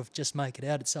sort of just make it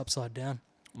out. It's upside down.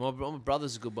 My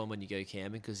brother's a good one when you go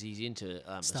camping because he's into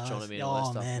astronomy and all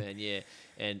that stuff, man. Yeah,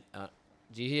 and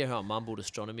do you hear how I mumbled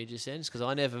astronomy just then? Because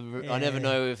I never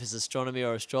know if it's astronomy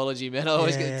or astrology, man. I'm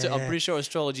pretty sure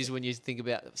astrology is when you think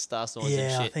about star signs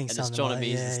and shit. I think and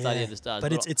astronomy is the study of the stars.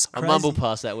 But it's crazy. I mumble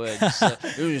past that word.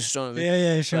 Astronomy.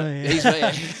 Astronomy.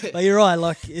 But you're right.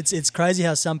 Like it's crazy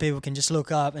how some people can just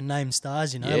look up and name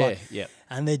stars.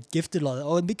 And they're gifted like that.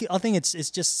 Or I think it's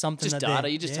just something just that data.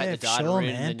 You just take the data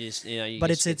in, and then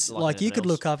but it's like you could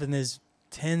look up and there's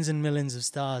tens and millions of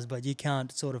stars, but you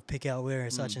can't sort of pick out where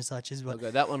such and such is.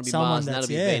 But that one will be Mars, and that'll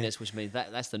be Venus, which means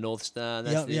that's the North Star.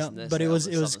 That's this and this. But it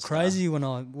was crazy when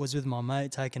I was with my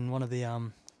mate taking one of the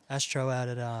astro out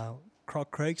at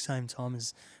Croc Creek, same time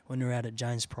as when we were out at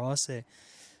James Price there,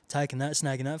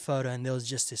 snagging that photo, and there was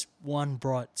just this one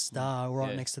bright star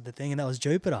right next to the thing, and that was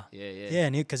Jupiter. Yeah,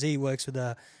 and because he works with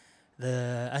the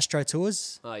Astro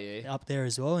Tours up there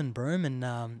as well in Broome,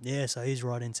 and so he's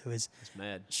right into his. It's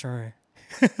mad.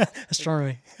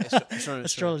 Astronomy.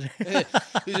 Astrology.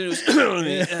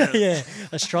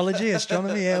 Astrology,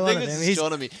 astronomy. Yeah, I think it's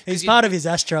astronomy. He's part of his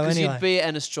astro anyway. You'd be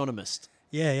an astronomist.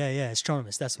 Yeah,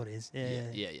 astronomist. That's what it is.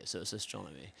 Yeah. So it's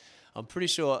astronomy. I'm pretty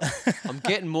sure I'm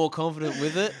getting more confident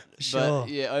with it. Sure. But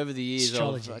yeah, over the years,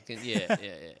 Astrology. yeah.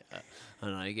 I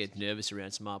don't know, you get nervous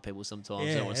around smart people sometimes.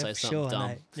 I don't want to say for something sure, dumb.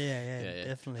 mate. Yeah,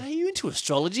 definitely. Are you into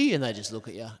astrology? And they just look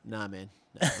at you. Nah, man.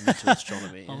 No, I'm into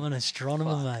astronomy. I'm an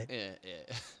astronomer, mate.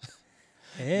 Yeah.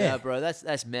 Yeah. No, bro,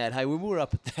 that's mad. Hey, when we were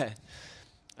up at that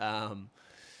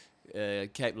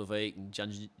Cape Leveque and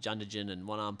Jundagen and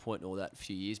One Arm Point and all that a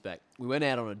few years back, we went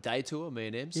out on a day tour, me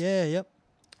and Ems, Yeah, yep.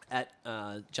 at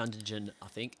Jundagen, I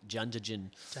think. Jundagen.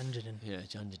 Jundagen. Yeah,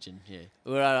 Jundagen, yeah.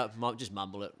 We were out, just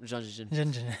mumble it. Jundagen.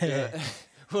 Yeah.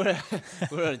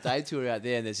 We're on a day tour out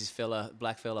there, and there's this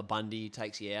black fella, Bundy,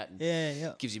 takes you out and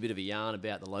Yeah. gives you a bit of a yarn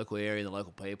about the local area and the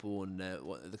local people and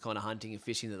the kind of hunting and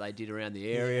fishing that they did around the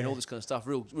area and all this kind of stuff.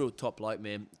 Real top bloke,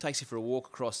 man. Takes you for a walk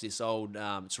across this old,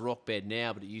 it's a rock bed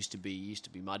now, but it used to be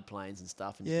mud plains and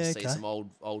stuff. And you can see some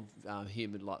old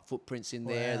human like footprints in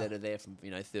there that are there from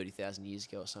 30,000 years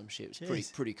ago or some shit.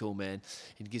 It's pretty cool, man.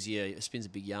 It gives you spins a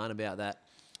big yarn about that,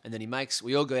 and then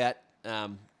we all go out.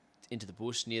 Into the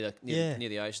bush near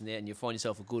the ocean there, and you find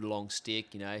yourself a good long stick,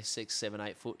 6, 7,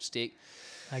 8 foot stick.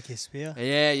 Make your spear.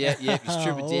 Yeah. You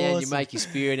strip it down, you Awesome. make your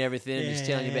spear and everything, and he's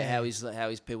telling you about Yeah. how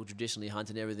his people traditionally hunt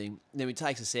and everything. And then he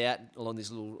takes us out along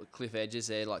these little cliff edges.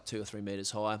 They're like 2 or 3 meters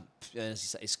high. And as you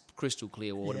say, it's crystal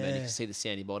clear water, man. You Yeah. can see the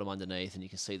sandy bottom underneath, and you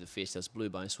can see the fish. There's blue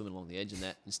bones swimming along the edge and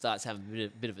that, and starts having a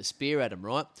bit of a spear at him,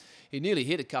 right? He nearly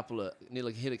hit a couple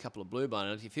of blue bone.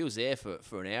 And if he was there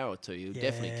for an hour or two, you'd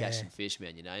definitely catch some fish,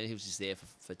 man. He was just there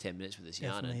for 10 minutes with his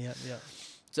yarn. Definitely, yep.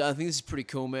 So I think this is pretty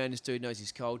cool, man. This dude knows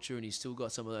his culture, and he's still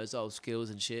got some of those old skills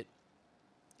and shit.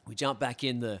 We jump back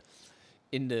in the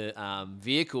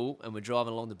vehicle, and we're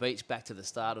driving along the beach back to the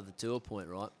start of the tour point,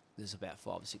 right? There's about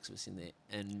 5 or 6 of us in there.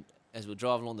 And as we're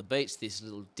driving along the beach, this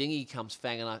little dinghy comes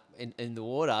fanging up in the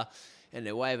water, and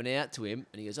they're waving out to him.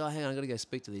 And he goes, "Oh, hang on, I've got to go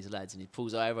speak to these lads." And he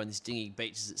pulls over, and this dinghy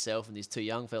beaches itself, and these 2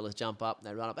 young fellas jump up, and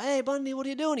they run up. "Hey, Bundy, what are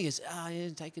you doing?" He goes, "Yeah,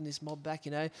 taking this mob back,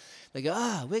 They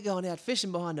go, "We're going out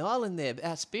fishing behind the island there,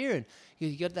 out spearing.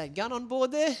 You got that gun on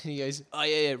board there?" And he goes, "Oh,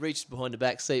 yeah." Reaches behind the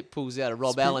back seat, pulls out a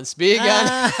Rob Allen spear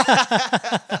gun.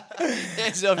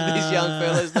 Hands off to these young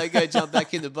fellas. They go jump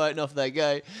back in the boat, and off they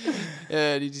go.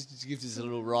 And he just gives us a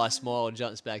little wry smile and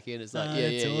jumps back in. It's like,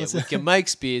 yeah. We can make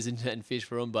spears and fish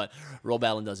for them, but Rob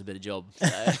Allen does a better job. So,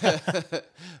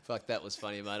 fuck, that was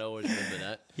funny, mate. I always remember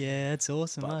that. Yeah, that's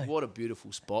awesome, But mate. what a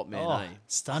beautiful spot, man. Oh, eh?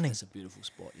 stunning. It's a beautiful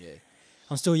spot, yeah.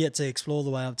 I'm still yet to explore the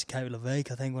way up to Cape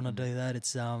Leveque. I think when I do that,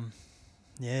 it's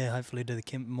hopefully do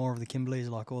more of the Kimberleys,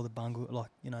 like all the Bungle,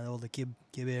 all the Kib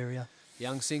area.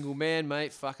 Young single man,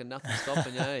 mate. Fucking nothing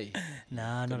stopping you, eh?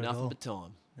 Nah, Got not at nothing all. but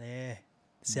time. Yeah,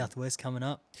 Southwest coming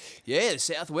up. Yeah, the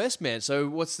Southwest, man. So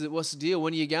what's the deal?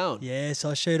 When are you going? Yeah, so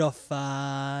I shoot off.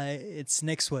 It's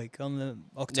next week on the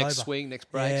October. Next swing, next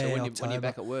break. Yeah, So when you're October.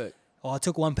 back at work? Oh, I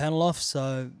took one panel off,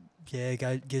 so yeah,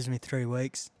 gives me 3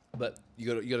 weeks. But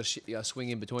you got to swing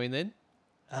in between then.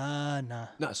 Nah.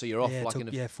 No, so you're off Yeah, like in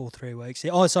a full 3 weeks.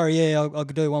 Yeah. Oh, sorry. Yeah, I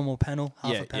could do one more panel,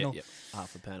 half a panel. Yeah,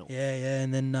 half a panel. Yeah,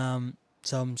 and then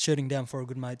so I'm shooting down for a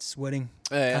good mate's wedding,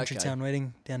 country town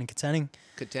wedding down in Katanning.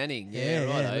 Katanning, Yeah,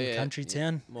 right. little country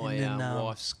town. My And then,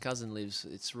 wife's cousin lives.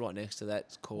 It's right next to that.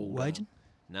 It's called Wagen?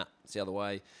 Nah, it's the other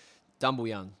way.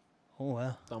 Dumbleyung. Oh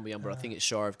wow. Dumbleyung, but I think it's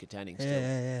shire of Katanning still.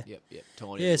 Yeah. Yep.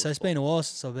 Tiny. Yeah, little so it's spot. been a while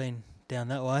since I've been down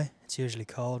that way. It's usually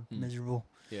cold, miserable.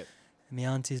 Yep. And my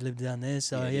aunties live down there,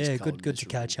 so Yeah, it is yeah, cold and good to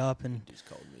catch miserable. up and It's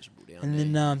cold and miserable down and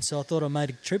there. then so I thought I'd make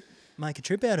a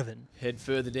trip out of it. Head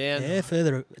further down. Yeah,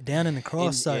 further down and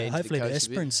across. So into the hopefully to coast a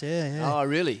bit. Esperance. Yeah. Oh,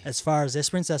 really? As far as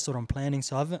Esperance, that's what I'm planning.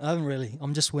 So I haven't really.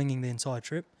 I'm just winging the entire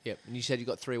trip. Yep. And you said you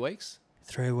got 3 weeks?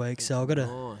 3 weeks. So I've got to.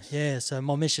 Nice. Yeah. So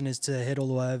my mission is to head all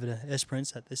the way over to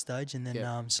Esperance at this stage, and then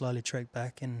Yeah. slowly trek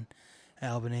back in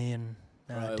Albany and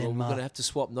Right, well, we're Denmark. going to have to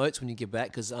swap notes when you get back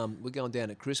because we're going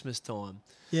down at Christmas time.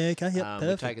 Yeah. Okay. Yep. We're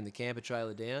Perfect. taking the camper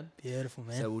trailer down. Beautiful,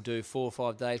 man. So we'll do 4 or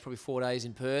 5 days, probably 4 days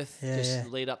in Perth. Yeah, just yeah.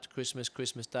 lead up to Christmas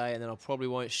Day, and then I probably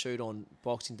won't shoot on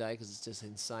Boxing Day because it's just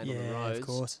insane on the Yeah, roads. of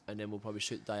course. And then we'll probably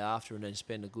shoot the day after, and then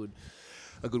spend a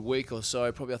good week or so.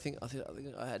 Probably I think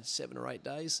I had 7 or 8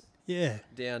 days Yeah.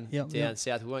 down Yep.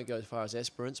 south. We won't go as far as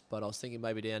Esperance, but I was thinking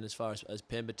maybe down as far as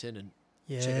Pemberton and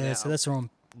check it Yeah. out. So that's where I'm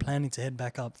planning to head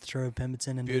back up through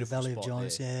Pemberton and do the Beautiful Valley of spot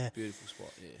Giants. there. Yeah. Beautiful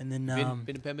spot, yeah. And then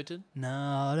Been to Pemberton? no,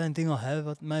 I don't think I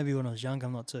have. Maybe when I was young,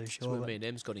 I'm not too That's sure. where but me and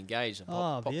Ems got engaged. I Oh,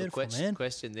 popped the beautiful, man.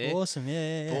 question there. Awesome.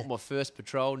 Yeah. Bought my first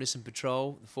Patrol, Nissan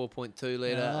Patrol, the 4.2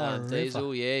 litre Ripper.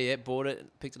 diesel. Yeah, bought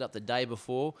it. Picked it up the day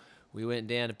before. We went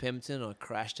down to Pemberton. I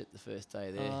crashed it the first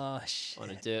day there Oh shit. on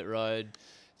a dirt road.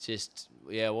 Just,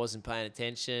 I wasn't paying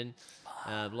attention.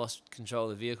 Lost control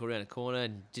of the vehicle around a corner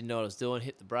and didn't know what I was doing.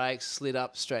 Hit the brakes, slid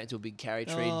up straight into a big carry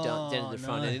tree, down to the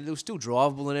front end. It was still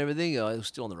drivable and everything. It was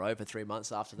still on the road for 3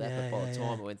 months after that. But by the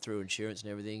time it went through insurance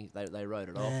and everything, they wrote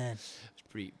it off. It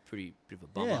was pretty bit of a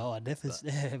bummer.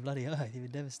 Yeah, bloody hell, you were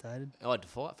devastated. I had to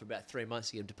fight for about 3 months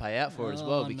to get them to pay out for it as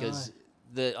well because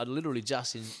I literally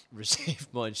just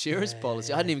received my insurance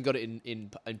policy. I hadn't even got it in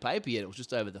paper yet. It was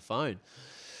just over the phone.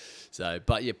 So,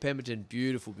 but yeah, Pemberton,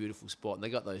 beautiful, beautiful spot. And they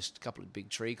got those couple of big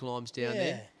tree climbs down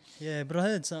there. Yeah, but I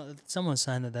heard someone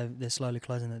saying that they're slowly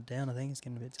closing it down. I think it's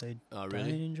getting a bit too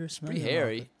dangerous. It's pretty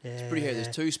hairy. It's pretty hairy.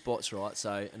 There's 2 spots, right?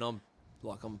 So, and I'm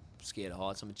scared of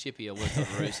heights. I'm a chippy. I worked on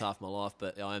roofs half my life,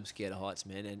 but I am scared of heights,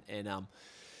 man. And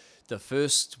the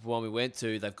first one we went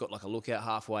to, they've got like a lookout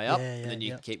halfway up, and then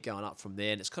you keep going up from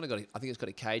there. And it's kind of got, I think it's got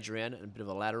a cage around it and a bit of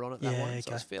a ladder on it. That one,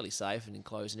 so it's fairly safe and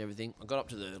enclosed and everything. I got up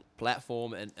to the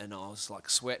platform and I was like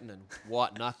sweating and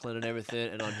white knuckling and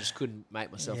everything, and I just couldn't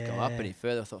make myself go up any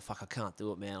further. I thought, fuck, I can't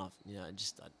do it, man.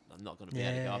 I'm not going to be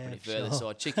able to go up any further. Sure. So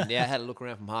I chickened out, had a look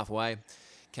around from halfway,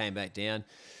 came back down,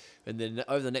 and then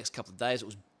over the next couple of days, it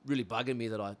was really bugging me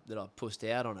that I pushed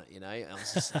out on it, you know.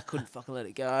 I couldn't fucking let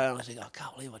it go. And I was like, I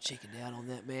can't believe I chickened out on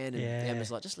that, man. And Em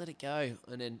was like, just let it go.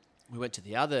 And then we went to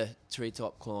the other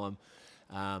treetop climb,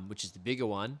 which is the bigger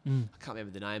one. I can't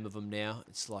remember the name of them now.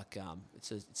 It's like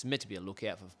it's meant to be a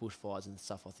lookout for bushfires and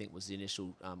stuff, I think was the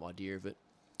initial idea of it.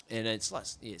 And it's like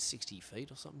 60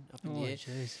 feet or something up in the air.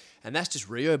 Geez. And that's just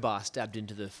Rio bar stabbed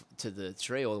into the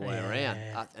tree all the way around.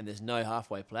 And there's no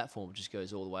halfway platform. It just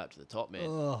goes all the way up to the top, man.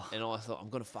 And I thought, I'm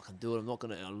going to fucking do it. I'm not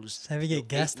going to... I'll just... Have you get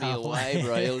gassed halfway,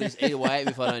 bro. It'll just eat away at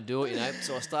me if I don't do it, you know.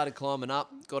 So I started climbing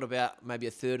up, got about maybe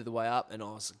a third of the way up, and I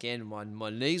was, again, my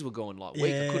knees were going like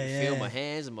weak. I couldn't feel my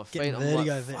hands and my feet. I'm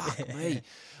like, fuck me.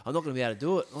 I'm not going to be able to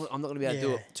do it. I'm not going to be able to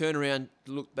do it. Turn around,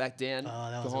 look back down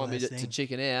behind me to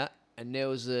chicken out. And there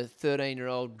was a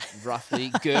 13-year-old,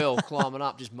 roughly, girl climbing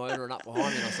up, just motoring up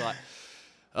behind me. And I was like,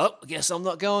 oh, I guess I'm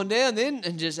not going down then.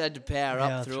 And just had to power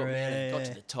up through it, man. And got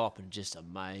to the top and just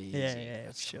amazing.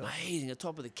 It's amazing. The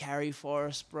top of the Karri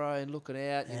Forest, bro, and looking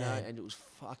out, you know, and it was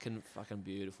fucking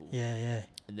beautiful. Yeah.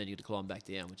 And then you had to climb back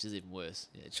down, which is even worse.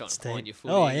 Yeah, trying to find your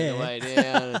footing on the way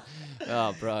down.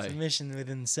 Oh, bro. It's a mission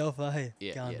within itself, going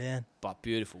down. But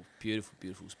beautiful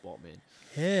spot, man.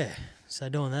 Yeah. So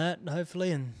doing that,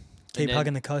 hopefully, and keep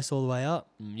hugging the coast all the way up.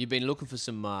 You've been looking for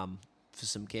some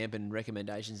camping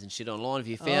recommendations and shit online. Have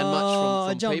you found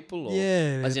much from people? Or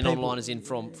as in online, as in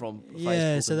from Facebook?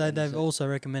 Yeah, so they've also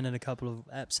recommended a couple of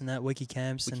apps and that,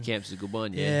 Wikicamps. Wikicamps is a good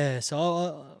one, Yeah,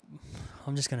 so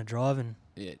I'm just going to drive and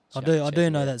I do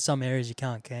know that some areas you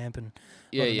can't camp and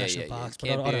national parks, but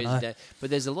I don't know. But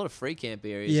there's a lot of free camp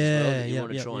areas as well that you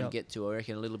want to try and get to. I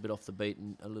reckon a little bit off the beat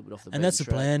and And that's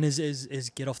the plan is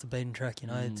get off the beaten track. You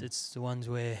know, it's the ones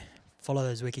where follow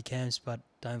those Wikicamps, but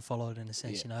don't follow it in a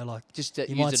sense. You know, like just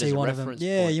you might see one of them.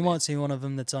 Yeah, you might see one of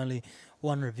them that's only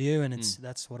one review, and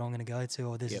that's what I'm going to go to,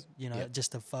 or this,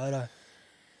 just a photo.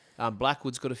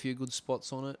 Blackwood's got a few good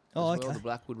spots on it as well, the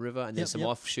Blackwood River, and there's some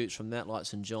offshoots from that, like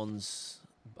St John's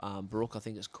Brook, I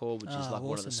think it's called, which is like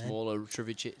one of the smaller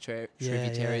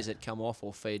tributaries that come off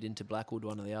or feed into Blackwood,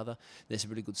 one or the other. There's some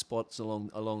really good spots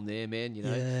along there, man, you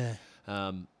know.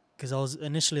 Yeah. Because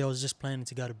I was just planning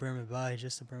to go to Bremer Bay,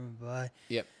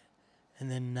 Yep. And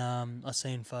then I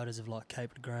seen photos of like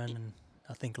Cape Legrand and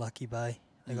I think Lucky Bay.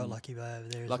 They got Lucky Bay over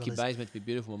there. Lucky Bay's meant to be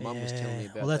beautiful. My mum was telling me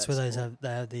about that. Well, that's where they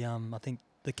have the I think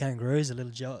the kangaroos,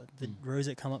 the roos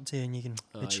that come up to you, and you can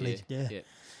literally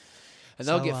And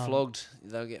they'll get flogged.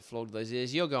 They'll get flogged those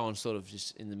years. You're going sort of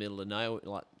just in the middle of no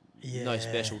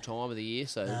special time of the year,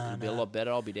 so it'll be a lot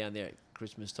better. I'll be down there at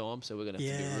Christmas time, so we're going to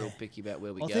have to be real picky about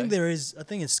where we go. I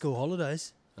think it's school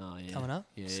holidays coming up.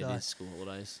 Yeah, it is school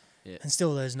holidays. Yeah. And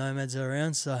still those nomads are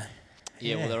around, so...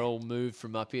 Yeah, well, they're all moved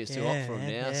from up here. It's too hot for them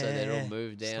now, so they're all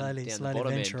moved down the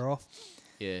bottom venture off.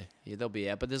 Yeah, they'll be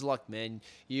out. But there's like, man,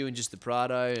 you and just the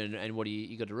Prado, and what do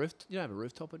you got a roof? You don't have a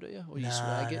rooftopper, do you? Or you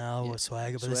swag it? No, we'll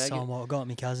swag it. But this time I got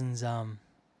my cousin's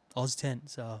Oz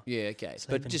tent, so... Yeah, okay.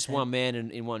 But just one man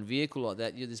in one vehicle like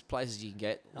that, there's places you can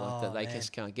get that they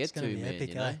just can't get to, man, epic,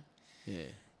 you know? Yeah.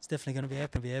 It's definitely going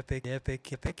to be epic.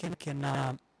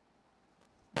 And,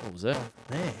 what was that?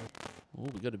 There. Oh,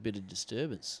 we got a bit of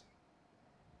disturbance.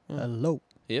 Hello.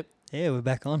 Yep. Yeah, we're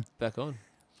back on.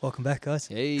 Welcome back, guys.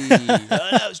 Hey.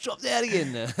 It's dropped out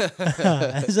again.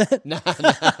 Is it? No,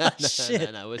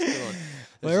 Shit. No, we're still on.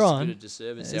 We're on. A bit of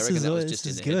disturbance. I reckon that was just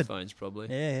in the headphones, probably.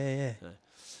 Yeah.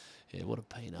 Yeah, what a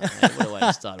peanut, mate. What a way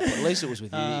to start it. But at least it was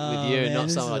with you, and not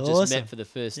someone I just met for the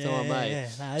first time, mate.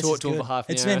 Talked to him for half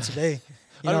an hour. It's meant to be.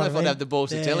 I don't know if I'd have the balls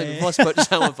to tell him. If I spoke to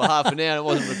someone for half an hour and it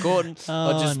wasn't recording,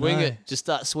 I'd just wing it, just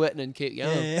start sweating and keep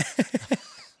going. Yeah.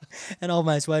 and old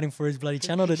mate's waiting for his bloody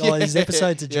channel his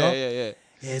episode to drop. Yeah. Yeah,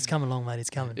 it's coming along, mate. It's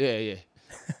coming. Yeah.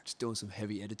 Just doing some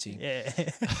heavy editing. Yeah.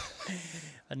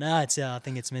 But no, it's I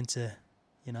think it's meant to,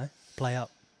 play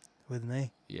up with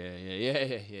me.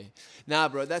 Yeah. Nah,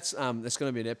 bro, that's going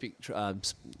to be an epic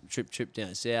trip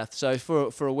down south. So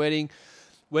for a wedding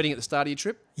at the start of your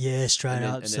trip. Yeah, straight And then-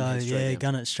 up. and then So head straight down.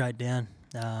 gun it straight down,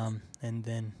 and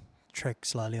then trek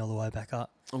slowly all the way back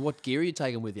up. And what gear are you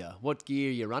taking with you? What gear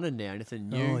are you running now? Anything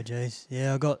new? Oh jeez,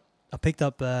 yeah. I picked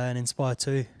up an Inspire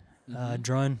 2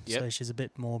 drone, Yep. so she's a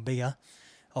bit more bigger,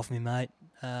 off me mate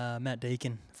Matt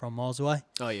Deacon from miles away.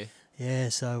 Oh yeah. Yeah,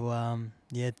 so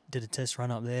did a test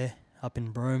run up there, up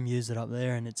in Broome, used it up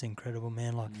there, and it's incredible,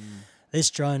 man. Like this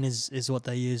drone is what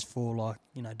they use for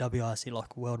WRC,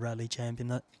 like World Rally Champion.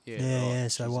 That Yeah.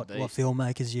 So she's a what beast.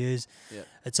 filmmakers use. Yeah.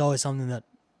 It's always something that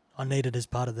I needed as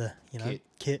part of the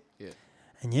kit. Yeah.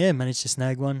 And managed to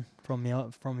snag one from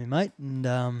me mate,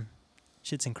 and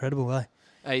shit's incredible, eh?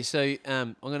 Hey, so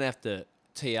I'm gonna have to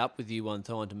tee up with you one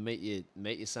time to meet you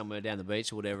somewhere down the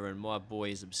beach or whatever. And my boy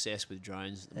is obsessed with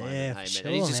drones at the moment. Yeah, hey, for man. sure,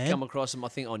 And he's just man. come across them, I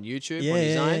think, on YouTube Yeah, on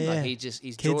his yeah, own. yeah. Like he Kids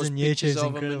draws on pictures YouTube's of them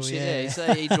and incredible, shit. yeah. He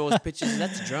say he draws pictures. And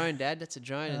that's a drone, Dad. That's a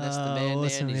drone, and that's the Oh, man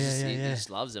awesome. there. And he Yeah. just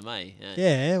loves them, eh?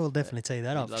 Yeah, we'll definitely tee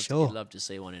that You'd up for love sure. You'd love to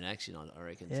see one in action, I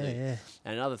reckon, Yeah, too. yeah.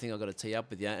 And another thing I've got to tee up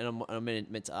with you, and I'm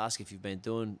meant to ask if you've been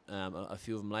doing a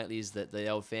few of them lately, is that the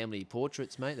old family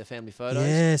portraits, mate, the family photos.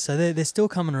 Yeah, so they're still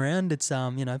coming around. It's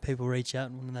people reach out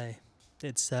when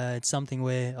it's something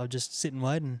where I'll just sit and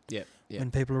wait, and Yeah. when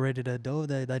people are ready to do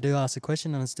it, they do ask a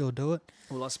question and I still do it.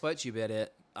 Well, I spoke to you about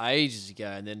it ages ago,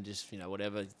 and then just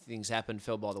whatever things happened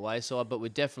fell by the wayside. But we're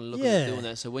definitely looking at Yeah. doing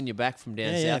that. So when you're back from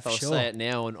down Yeah, south, for I'll sure. say it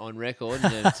now on record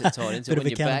and tie it into Bit when of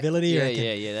you're back. accountability, you Yeah,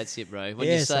 reckon? yeah, that's it, bro. When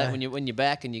Yeah, you say so- when you're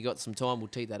back and you got some time, we'll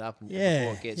tee that up. And before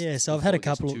Yeah, it gets, So I've had a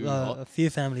before it gets couple, too hot. a few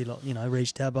family,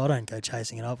 reached out, but I don't go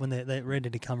chasing it up when they're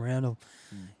ready to come around. I'll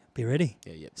be ready.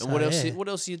 Yeah. So, And what else? yeah. What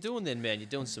else are you doing then, man? You're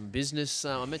doing some business.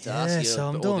 I meant to ask you. So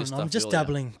I'm all this I'm stuff just earlier.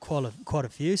 dabbling quite a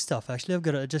few stuff actually.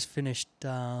 I just finished.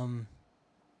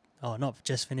 Not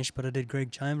just finished, but I did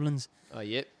Greg Chamberlain's. Oh,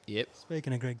 yep.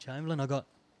 Speaking of Greg Chamberlain, I got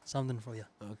something for you.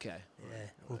 Okay. Yeah,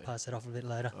 we'll pass that off a bit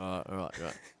later. All right.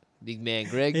 Big man,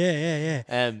 Greg.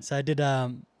 Yeah. So I did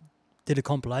a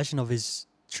compilation of his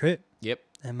trip Yep.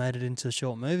 and made it into a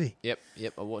short movie. Yep.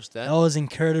 I watched that. That was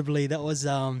incredibly.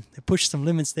 It pushed some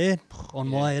limits there on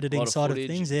Yeah, my lot editing of side of footage,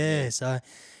 things. yeah. Yeah, so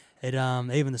it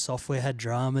even the software had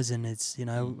dramas, and it's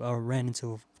I ran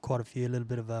into quite a few little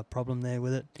bit of a problem there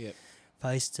with it. Yep.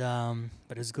 Faced,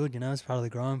 but it was good. It's part of the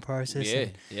growing process. Yeah.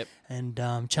 Yep.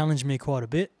 And challenged me quite a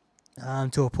bit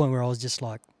to a point where I was just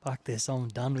like, "Fuck this! I'm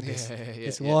done with this.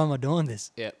 Yeah. Why am I doing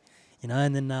this?" Yep.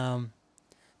 And then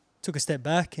took a step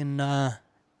back, and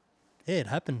it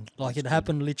happened. Like That's it good.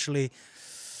 happened literally.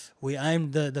 We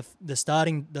aimed the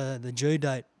starting the due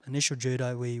date, initial due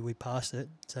date. We passed it,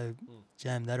 so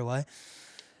jammed that away,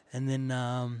 and then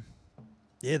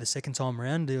the second time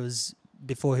around it was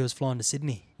before he was flying to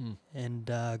Sydney, and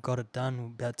got it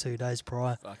done about 2 days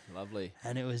prior, Fucking lovely.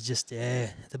 and it was just the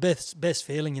best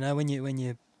feeling, when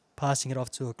you're passing it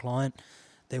off to a client,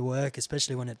 their work,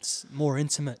 especially when it's more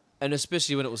intimate. And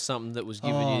especially when it was something that was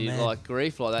giving Oh, you man. like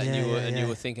grief like that, and you Yeah, were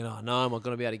yeah. thinking, oh no, am I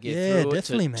going to be able to get Yeah, through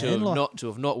definitely, it? To man, have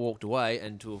like- not walked away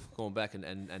and to have gone back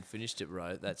and finished it,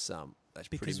 bro. That's pretty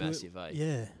Because massive, eh?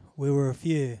 Yeah, we were a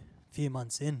few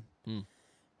months in, Mm.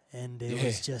 and it Yeah.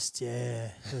 was just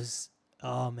it was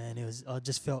I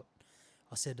just felt.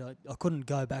 I said I couldn't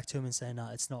go back to him and say no,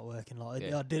 it's not working. Like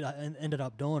Yeah. I ended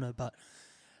up doing it, but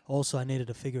also I needed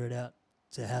to figure it out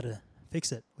to how to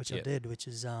fix it, which I Yeah. did, which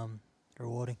is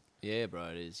rewarding. Yeah, bro,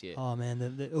 it is. Yeah. Oh man,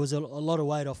 it was a lot of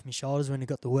weight off my shoulders when you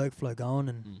got the workflow going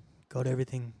and got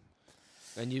everything.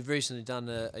 And you've recently done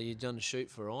a shoot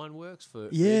for Ironworks for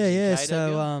Yeah, Ebbs and yeah. Kate,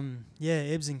 So have you?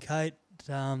 Ebbs and Kate,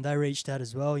 they reached out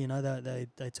as well.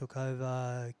 They took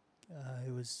over.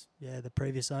 Who was the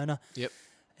previous owner. Yep.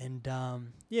 And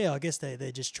I guess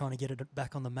they're just trying to get it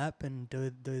back on the map and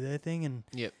do their thing. And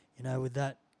Yep. with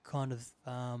that kind of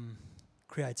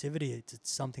creativity, it's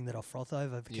something that I froth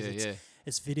over because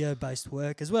it's video based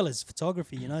work as well as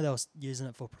photography. They were using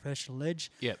it for professional edge.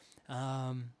 Yep.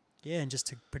 And just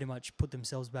to pretty much put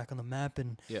themselves back on the map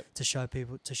and Yep. to show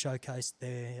people, to showcase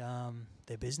their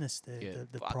business, the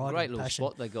Fuck, pride great and little passion.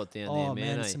 spot they got down Oh there,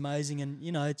 man. it's eh? amazing, and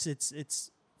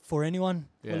it's for anyone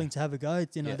Yeah. willing to have a go.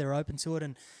 Yeah. They're open to it,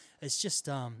 and it's just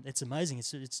it's amazing.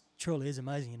 It's truly is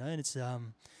amazing, and it's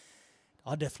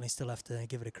I definitely still have to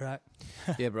give it a crack.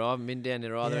 Yeah, bro, I haven't been down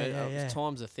there either. Yeah.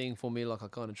 Time's a thing for me. Like I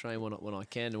kind of train when I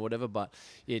can or whatever. But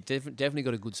yeah, definitely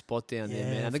got a good spot down there,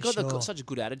 man. Yeah, And they've for got sure. such a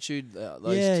good attitude,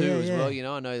 those Yeah, two yeah, as well. yeah. You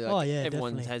know, I know like Oh, yeah,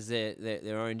 everyone definitely. has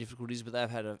their own difficulties, but they've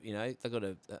had they've got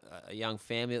a young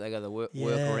family. They got to work Yeah,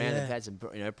 around. yeah. They've had some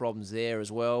problems there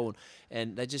as well,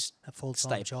 and they just Have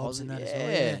full-time stay jobs and positive. that as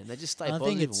well, yeah. And they just stay And I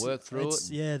think positive and work through it.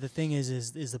 Yeah, the thing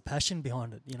is the passion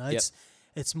behind it. You know, Yep.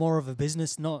 it's more of a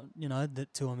business, not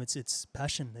that to them. It's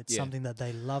passion. It's Yeah. something that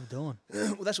they love doing.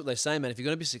 Well, that's what they say, man. If you're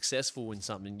going to be successful in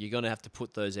something, you're going to have to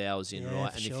put those hours in, Yeah,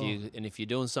 right? for And sure. if you're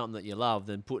doing something that you love,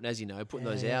 then putting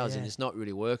those hours in, Yeah. it's not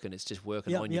really working. It's just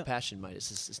working Yep, on your yep. passion, mate.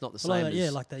 It's not the Well, same. like, yeah,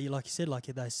 as, like that. Like you said, like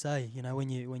they say, when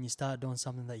you start doing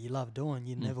something that you love doing,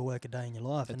 you never work a day in your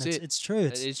life. That's and it. it's true.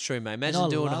 It is true, mate. Imagine I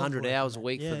doing love 100 working, hours a mate.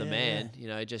 week for Yeah, the yeah,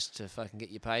 man, just to fucking get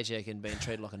your paycheck and being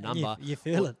treated like a And number. you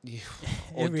feel it.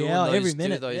 Or Every doing hour, those, every do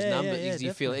minute. those Yeah, numbers. yeah, You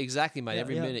feel definitely. exactly, mate. Yeah,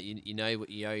 Every yeah. minute you know what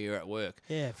you're at work.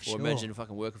 Yeah, for Or sure. imagine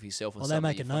fucking working for yourself. On Well, they something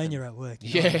make you it known fucking- you're at work.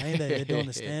 You know what I mean? They're doing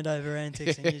the Yeah. standover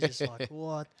antics, and you're just like,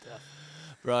 what?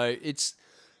 Bro, it's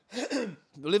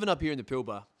living up here in the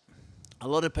Pilbara. A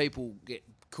lot of people get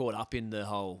caught up in the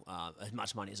whole as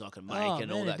much money as I can make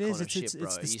and all man, that it is. kind of shit, bro.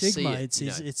 It's the You stigma. see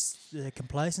it, It's the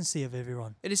complacency of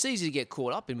everyone. and it's easy to get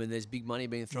caught up in when there's big money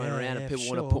being thrown Yeah, around and yeah, people for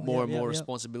want to sure. put more Yep, and more yep, yep.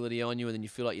 responsibility on you, and then you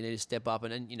feel like you need to step up.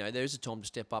 And then there is a time to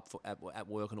step up at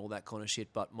work and all that kind of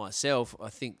shit. But myself, I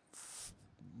think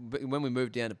when we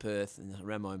moved down to Perth and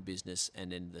ran my own business,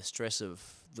 and then the stress of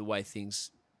the way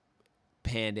things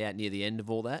panned out near the end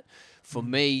of all that. For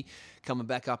me, coming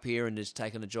back up here and just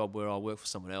taking a job where I work for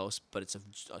someone else, but it's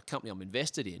a company I'm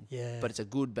invested in, Yeah. but it's a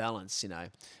good balance,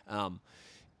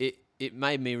 It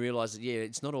made me realise that,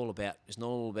 it's not all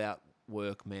about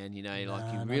work, man, like you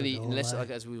Nah, really, not at all, unless, eh? like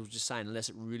as we were just saying, unless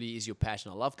it really is your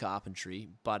passion. I love carpentry,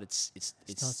 but it's It's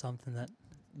not something that.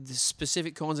 the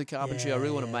specific kinds of carpentry I Yeah,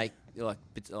 really want to yeah. make, like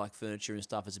bits like furniture and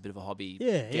stuff, as a bit of a hobby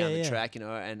Yeah, down the yeah. track, and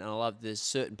I love, there's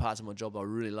certain parts of my job I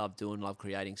really love doing, love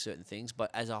creating certain things,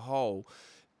 but as a whole,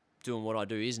 doing what I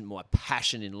do isn't my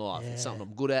passion in life. It's Yeah. something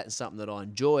I'm good at and something that I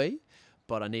enjoy,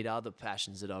 but I need other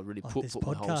passions that I really Like put this my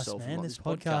whole podcast, self in. man. Like This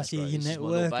podcast, bro. you This is my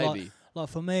little network. baby. Like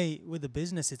for me, with the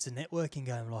business, it's a networking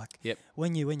game. Like Yep.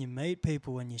 when you meet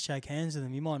people and you shake hands with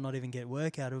them, you might not even get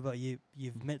work out of it, but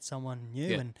you've met someone new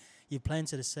Yeah. and you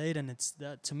planted a seed, and it's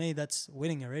that, to me, that's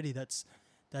winning already. That's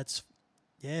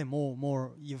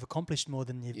more you've accomplished more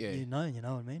than Yeah. you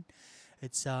know what I mean.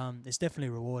 It's definitely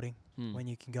rewarding Hmm. when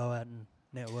you can go out and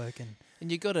network and And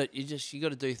you gotta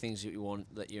do things that you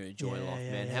want, that you enjoy in Yeah, life,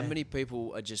 yeah, man. How yeah. many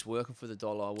people are just working for the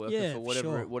dollar, working Yeah, for for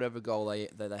whatever sure. goal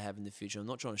that they have in the future? I'm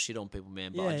not trying to shit on people,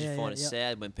 man, but I Yeah, just yeah, find yeah, it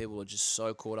sad when people are just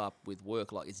so caught up with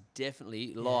work. Like, it's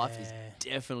definitely life is Yeah.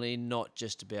 definitely not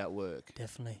just about work.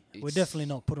 definitely we're It's definitely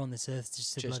not put on this earth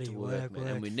just to Just bloody to work, man.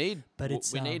 And we need, But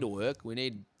it's, we need to work. We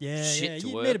need shit to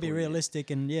you work. need to be We realistic,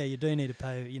 and you do need to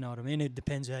pay. You know what I mean? It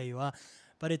depends how you are,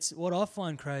 but it's what I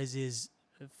find crazy is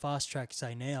fast track.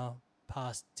 Say now,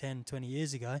 past 10, 20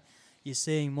 years ago, you're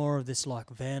seeing more of this like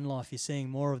van life. You're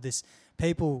seeing more of this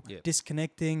people Yep.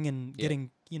 disconnecting and getting.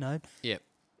 Yep.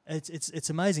 It's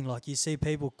amazing. Like you see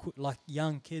people like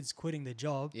young kids quitting their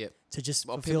job Yep. to just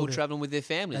Well, fulfill people their, traveling with their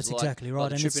families. That's like, exactly right, Like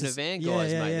the and trip it's in a just- van yeah,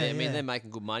 guys, yeah, mate. yeah, I mean, yeah. they're making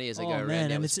good money as they oh go around man,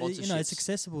 now and with it's sponsorships. it's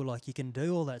accessible. Like you can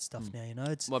do all that stuff now.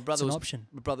 It's My brother it's an was option.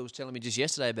 My brother was telling me just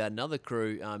yesterday about another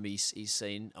crew he's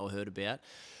seen or heard about.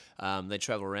 They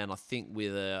travel around, I think,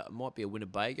 with it might be a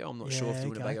Winnebago. I'm not sure if it's a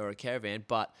Yeah, okay. Winnebago or a caravan,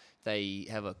 but they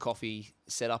have a coffee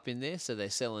set up in there, so they're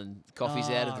selling coffees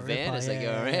out of the van ripper, as they go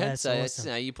yeah, around. that's so it's,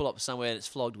 awesome. you pull up somewhere and it's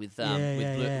flogged with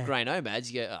Yeah. grey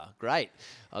nomads. You go, oh great,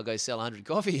 I'll go sell 100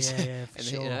 coffees. Yeah, for and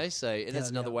sure. So and that's Yeah,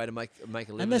 another yeah. way to make a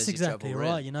living. And that's as you travel exactly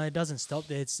around. right. It doesn't stop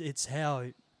there. It's how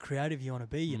creative you want to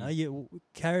be. You know, you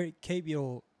keep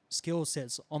your skill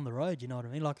sets on the road. You know what I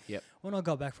mean? Like Yep. when I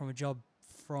got back from a job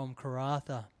from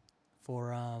Karratha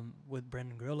for with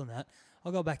Brendan Grill and that,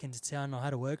 I got back into town. And I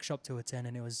had a workshop to attend,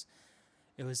 and it was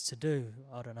to do,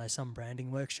 I don't know, some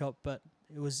branding workshop, but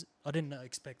I didn't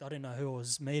know who I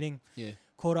was meeting. Yeah.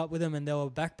 Caught up with them, and they were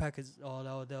backpackers.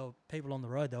 They were people on the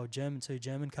road. They were two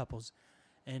German couples,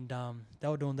 and they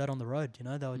were doing that on the road.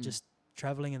 They were just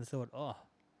traveling, and they thought, oh,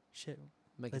 shit,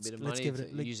 Make let's a bit of let's money give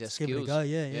to it use our let's give it a skills. go.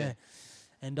 Yeah.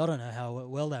 And I don't know how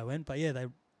well they went, but yeah, they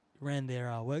ran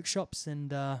their workshops,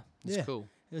 and It's cool.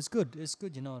 it was good. It's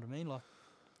good. You know what I mean? Like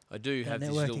I do that have this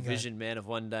little networking vision, man, of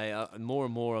one day. More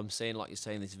and more, I'm seeing, like you're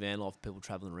saying, this van life, people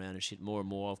traveling around and shit. More and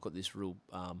more, I've got this real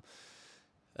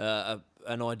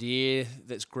an idea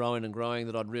that's growing and growing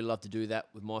that I'd really love to do that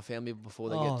with my family before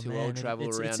they Oh, get too man, old. Travel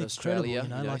it's around incredible, Australia. you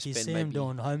know, like you spend see them maybe-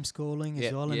 doing homeschooling as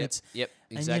Yep, well, and yep, it's yep,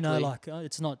 and exactly. you know, like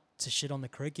it's not to shit on the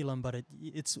curriculum, but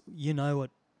it's you know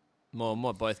what. My You know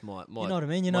what I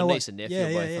mean? You my know niece what? and nephew Yeah,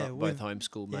 are yeah, both yeah.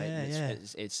 homeschooled, mate. Yeah, and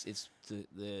yeah. It's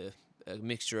the a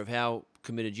mixture of how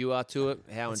committed you are to it,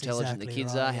 how That's intelligent the exactly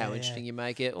kids right, are, how yeah, interesting yeah. you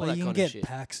make it, all But that you can kind get of shit.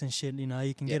 packs and shit. You know,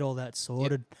 you can Yep. get all that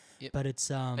sorted. Yep. But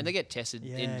it's And they get tested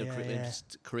yeah, in the yeah.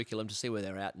 curriculum to see where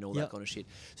they're at and all that Yep. kind of shit.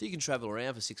 So you can travel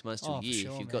around for 6 months to Oh, a for year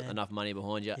sure, if you've got man. enough money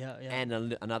behind you Yeah, yeah. and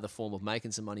another form of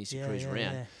making some money as you cruise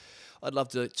around. Yeah. I'd love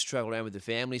to travel around with the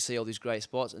family, see all these great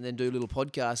spots, and then do little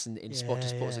podcasts in spot to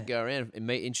Yeah, spots yeah. that go around and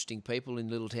meet interesting people in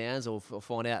little towns, or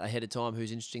find out ahead of time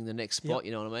who's interesting in the next spot. Yep.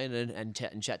 You know what I mean? And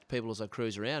chat to people as I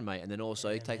cruise around, mate. And then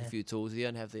also Yeah, take a man. few tours with you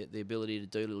and have the ability to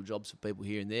do little jobs for people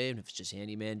here and there. And if it's just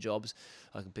handyman jobs,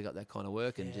 I can pick up that kind of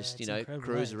work and Yeah, just it's incredible,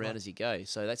 cruise eh? around Like- as you go.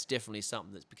 So that's definitely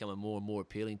something that's becoming more and more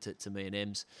appealing to me and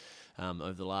Ems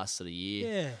over the last sort of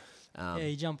year. Yeah. Yeah,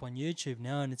 you jump on YouTube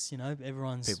now and it's, you know,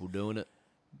 everyone's People doing it.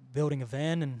 building a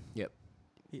van and Yep.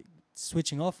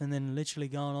 switching off and then literally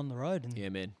going on the road. And Yeah,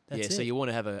 man. That's So it. you want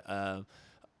to have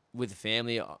with the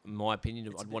family, in my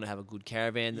opinion, I'd want to have a good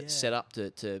caravan that's set Yeah. up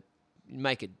to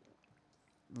make it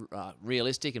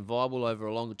realistic and viable over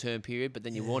a longer term period. But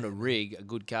then you want a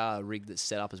good car rig that's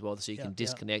set up as well, so you can Yep, yep.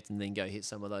 disconnect and then go hit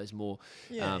some of those more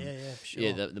yeah, for sure.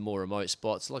 yeah, the more remote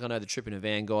spots. Like I know the Trip in a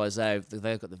Van guys, they've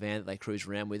got the van that they cruise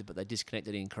around with, but they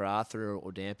disconnected in Karratha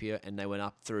or Dampier, and they went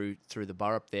up through the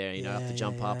Burrup there, up the Yeah,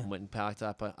 jump up yeah. and went and parked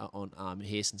up on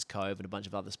Hearson's Cove and a bunch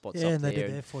of other spots Yeah, up and they there.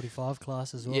 did their 45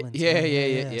 class as well. Yeah, and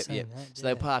yeah, so, yeah. same that, So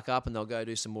they'll park up and they'll go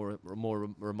do some more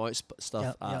remote stuff,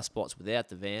 Yep, yep. spots without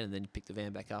the van, and then pick the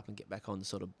van back up and get back on the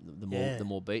sort of Yeah. the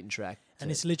more beaten track. And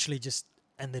to- it's literally just,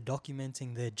 and they're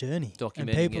documenting their journey. And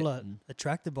Documenting people it are and-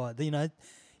 attracted by it. You know,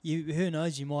 who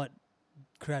knows, you might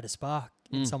create a spark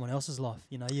in someone else's life.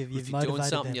 You know, you've if you're motivated doing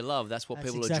something them. you love, that's what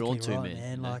That's people exactly are drawn to, right,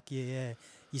 man. you know? Like, yeah.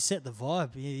 You set the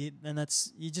vibe, and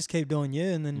that's, you just keep doing you,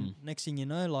 and then next thing you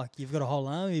know, like, you've got a whole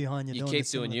army behind you. You doing keep the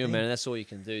similar doing you, thing. man. And that's all you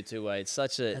can do too. It's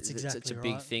such a That's it's exactly a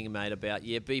big right. thing, mate. About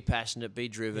be passionate, be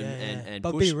driven, and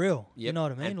but push, be real. You Yep, know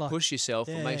what I mean? and Like, push yourself,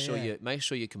 and yeah, make sure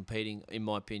yeah. you're competing. In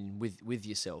my opinion, with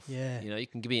yourself. Yeah. You know, you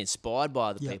can be inspired by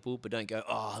other Yep. people, but don't go,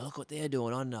 oh, look what they're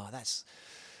doing. I know that's.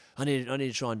 I need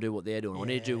to try and do what they're doing. I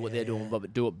need to do what they're doing,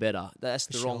 but do it better. That's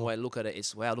the wrong sure. way to look at it.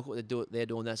 It's wow, look what they're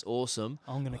doing. That's awesome.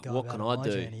 I'm gonna go What about can it I my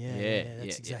do? journey. Yeah,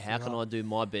 that's exactly How can right. I do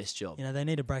my best job? You know, they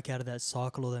need to break out of that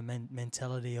cycle or the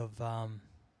mentality of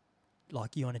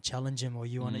like, you want to challenge them, or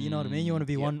you want to, you know what I mean? You want to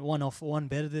be yep. one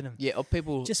better than them. Yeah, or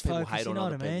people Just people focus, hate you on know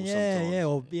other what I mean? people Yeah, sometimes.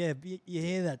 yeah, or you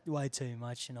hear that way too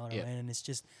much, you know what Yep. I mean? And it's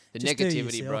just The just do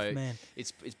negativity, yourself, bro. man.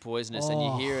 It's poisonous, and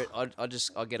you hear it. I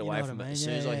get You away know what from I it mean? as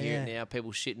soon as Yeah, I hear yeah, it now.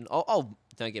 People shitting. Oh,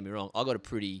 don't get me wrong. I got a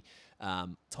pretty a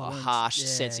Tolerance. harsh Yeah,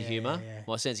 sense of yeah, humour. yeah.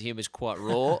 My sense of humour is quite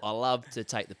raw. I love to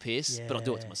take the piss, but I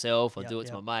do it to Yeah. myself. I Yep, do it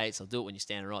to yep. my mates. I do it when you're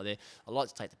standing right there. I like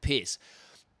to take the piss.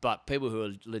 But people who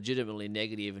are legitimately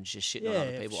negative and just shitting on Yeah,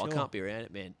 other yeah, for people, I sure. can't be around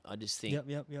it, man. I just think,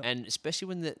 Yep. and especially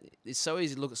when it's so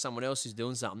easy to look at someone else who's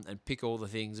doing something and pick all the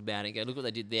things about it and go, look what they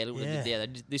did there, look what they did Yeah. there.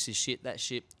 This is shit, that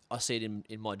shit. I see it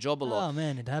in my job a lot. Oh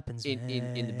man, it happens. In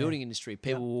man. the building industry,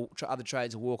 people other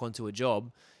trades will walk onto a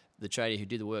job, the tradie who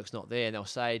did the work's not there, and they'll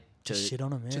say to Just shit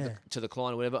on 'em, yeah. to the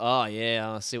client or whatever, oh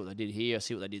yeah, I see what they did here, I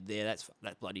see what they did there, that's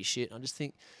bloody shit. I just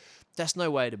think that's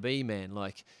no way to be, man.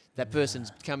 Like that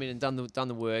person's come in and done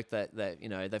the work that you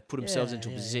know they've put themselves Yeah, into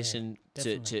a yeah, yeah. position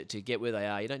Definitely. to get where they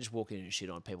are. You don't just walk in and shit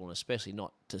on people, and especially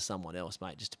not to someone else,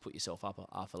 mate. Just to put yourself up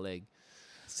half a leg.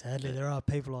 Sadly, there are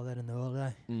people like that in the world,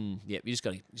 eh? Yeah, you just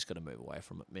gotta move away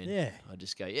from it, man. Yeah. I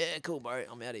just go, yeah, cool, bro.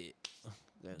 I'm out of here.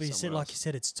 But you said, like you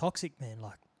said, it's toxic, man.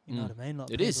 Like, you know what I mean? Like,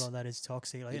 It people is. like that is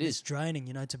toxic. Like, It it's is. draining,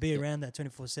 you know, to be around that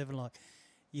 24/7. Like,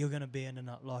 you're gonna be ending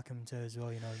up like them too as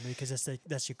well, you know what I mean? Because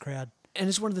that's your crowd. And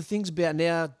it's one of the things about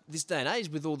now, this day and age,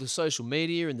 with all the social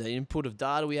media and the input of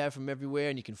data we have from everywhere,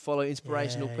 and you can follow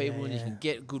inspirational Yeah, people yeah, and you yeah. can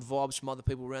get good vibes from other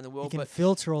people around the You world. can But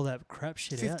filter all that crap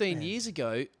shit 15 out, man. years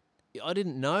ago, I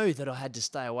didn't know that I had to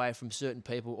stay away from certain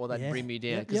people or they'd Yeah. bring me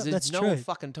down Yep, because yep, that's no one true.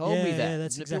 fucking told Yeah, me that. yeah,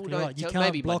 that's People exactly don't right. You tell- can't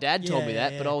maybe my block- dad told me yeah,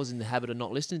 that, but yeah. I was in the habit of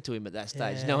not listening to him at that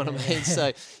stage. Yeah, You know what I yeah, mean? yeah. So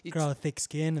it's, Grow a thick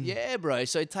skin and yeah, bro.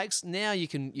 So it takes now you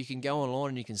can go online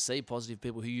and you can see positive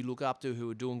people who you look up to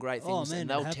who are doing great Oh, things, man, and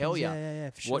it they'll tell happens. you Yeah,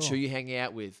 for watch sure. who you hang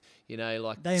out with. You know,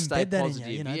 like They stay embed that positive.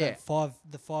 in you. You know, yeah.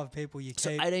 the five people you So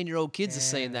keep. 18-year-old kids are Yeah,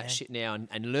 seeing that man. shit now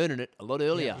and learning it a lot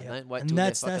earlier. Yeah, yeah. Don't wait And till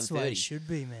that's they're the fucking way 30. it should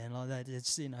be, man. Like that,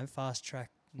 it's, you know, fast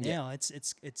track Yeah. now.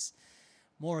 It's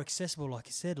more accessible, like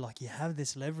you said, like you have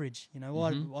this leverage. You know, why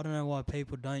I don't know why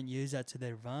people don't use that to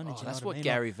their advantage. Oh, you that's know what I mean?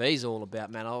 Gary V's all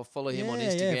about, man. I'll follow him on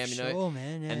Yeah, Instagram, for you know, sure,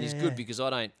 man. Yeah, and he's yeah, good yeah. because I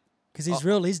don't. Because he's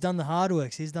real. He's done the hard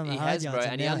works. He's done the He hard has, yards.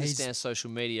 bro, and he now understands social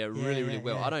media really, really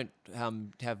well. yeah. I don't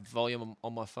have volume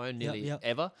on my phone nearly yep.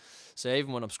 ever, so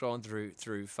even when I'm scrolling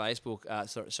through Facebook,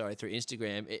 sorry, through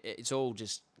Instagram, it's all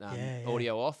just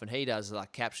audio off, and he does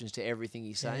like captions to everything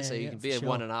he's saying, so you can be a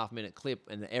 1.5 minute clip,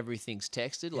 and everything's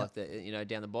texted like the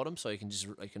down the bottom, so you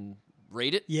can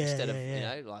read it instead of you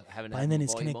know like having. And then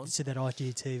it's connected to that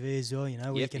IGTV as well. You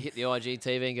know, where you can hit the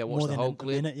IGTV and go watch more the than whole a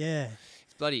clip. minute, yeah.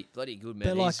 Bloody good,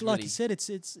 man. But He's like really, you said,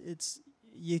 it's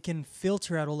you can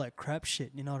filter out all that crap shit.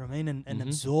 You know what I mean, and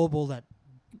absorb all that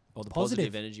the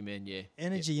positive energy, man. Yeah,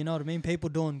 energy. You know what I mean. People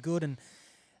doing good and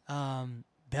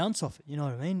bounce off it. You know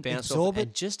what I mean. Bounce absorb off it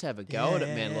and just have a go at it,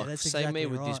 man. Like that's say exactly me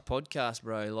with right. this podcast,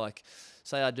 bro. Like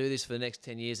say I do this for the next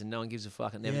 10 years and no one gives a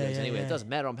fuck. It never goes anywhere. It doesn't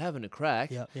matter. I'm having a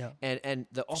crack. And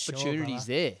the opportunity's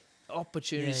there.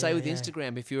 Opportunity. Say with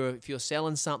Instagram, if you're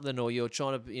selling something or you're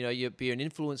trying to, you're be an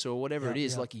influencer or whatever it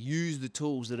is, like use the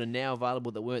tools that are now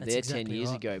available that weren't there 10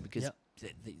 years ago because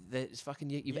it's fucking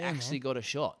you've actually got a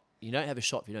shot. You don't have a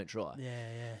shot if you don't try. Yeah.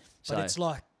 But it's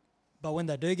like, but when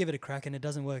they do give it a crack and it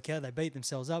doesn't work out, they beat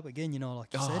themselves up again. You know,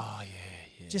 like you said. Oh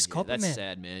yeah. Just copy, That's man.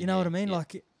 sad, man. You know what I mean?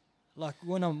 Like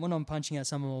when I'm punching out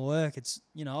some of my work, it's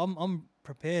I'm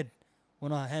prepared.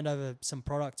 When I hand over some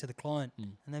product to the client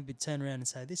and they'd be turn around and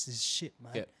say, "This is shit,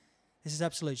 mate. Yep. This is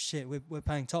absolute shit. We're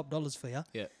paying top dollars for you,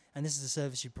 and this is the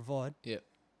service you provide."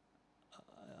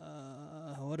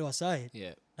 What do I say?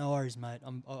 No worries, mate.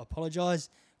 I apologise.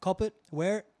 Cop it,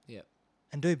 wear it,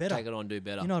 and do better. Take it on, do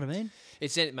better. You know what I mean?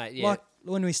 It's it, mate. Yeah. Like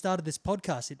when we started this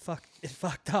podcast, it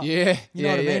fucked up. Yeah. You know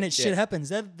what I mean? Shit happens.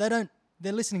 They don't.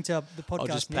 They're listening to the podcast. I'll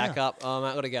just now. pack up. Oh, mate,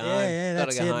 I got to go home.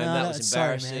 Got to go home. No, that was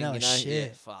embarrassing. Sorry, man, that was shit.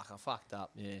 Yeah, fuck, I fucked up.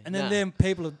 Yeah. And then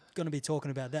people are going to be talking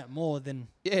about that more than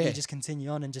you just continue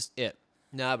on and just. Yeah.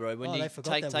 No, bro. When you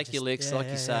take your licks,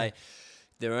 like you say,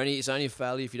 it's only a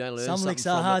failure if you don't learn something. Some licks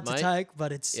are hard to take,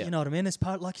 but it's you know what I mean. It's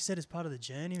part, like you said, it's part of the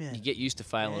journey, man. You get used to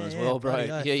failing as well, bro.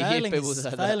 Yeah, you hear people say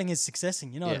that. Failing is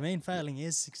successing. You know what I mean? Failing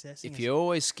is successing. If you're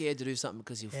always scared to do something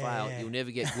because you'll fail, you'll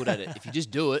never get good at it. If you just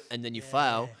do it and then you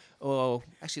fail, oh,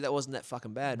 actually that wasn't that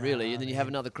fucking bad, really. And then you have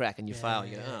another crack and you fail.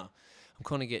 You go, oh, I'm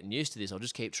kind of getting used to this. I'll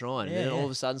just keep trying. And then all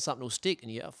of a sudden something will stick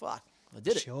and you go, oh, fuck, I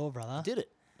did it. Sure, brother. I did it.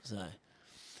 So,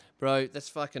 bro, that's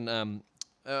fucking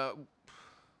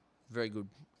very good.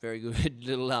 Very good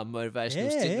little motivational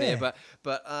stick there.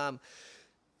 But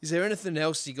is there anything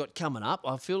else you got coming up?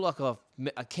 I feel like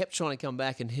I kept trying to come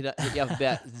back and hit you up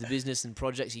about the business and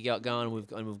projects you got going,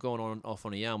 and we've gone off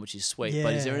on a yarn, which is sweet. Yeah.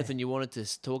 But is there anything you wanted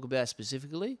to talk about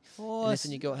specifically?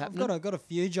 Anything you got happening? I've got a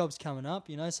few jobs coming up.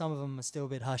 You know, some of them are still a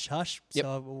bit hush hush.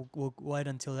 So we'll wait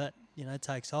until that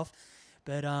takes off.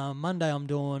 But Monday I'm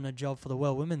doing a job for the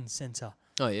Well Women's Centre.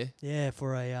 Oh yeah. Yeah,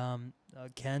 for a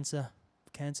cancer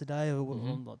day.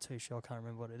 I'm not too sure. I can't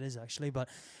remember what it is actually, but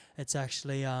it's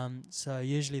actually so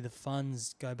usually the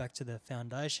funds go back to the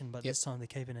foundation, but this time they're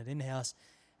keeping it in house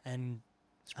and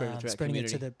spreading it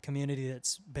to the community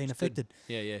that's been affected.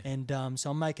 Good. Yeah. And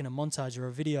so I'm making a montage or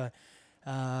a video.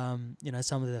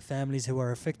 Some of the families who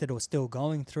are affected or still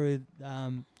going through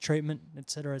treatment,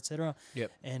 etc., etc.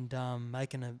 Yep. And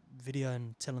making a video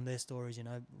and telling their stories.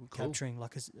 Capturing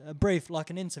like a brief, like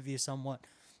an interview, somewhat.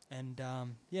 And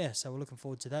so we're looking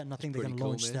forward to that. And I think they're going to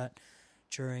launch that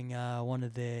during one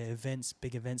of their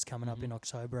big events coming up in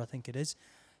October, I think it is.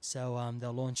 So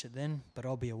they'll launch it then, but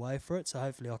I'll be away for it. So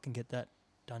hopefully I can get that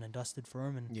done and dusted for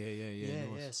them. And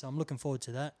Nice. So I'm looking forward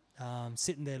to that.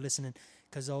 Sitting there listening,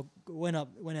 because I went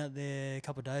out there a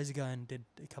couple of days ago and did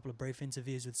a couple of brief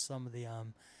interviews with some of the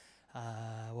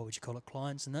what would you call it,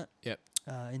 clients and that. Yep.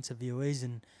 Interviewees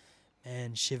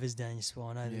and shivers down your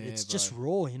spine. It's just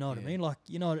raw, you know what I mean? Like,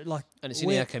 and it's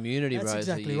in our community, that's bro.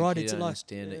 exactly so right. you It's don't like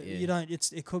understand it. Yeah. you don't.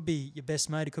 It could be your best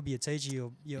mate. It could be your teacher.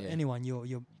 Your anyone. Your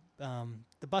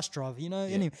the bus driver.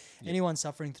 Anyone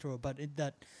suffering through it. But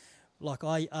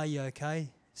are you okay?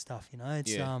 Stuff.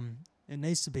 It's it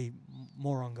needs to be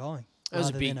more ongoing.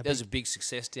 That was a big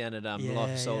success down at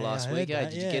Life of Soul last week.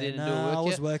 Did you get in and do a work? I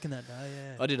was working that day.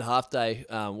 Yeah. I did a half day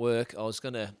work. I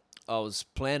was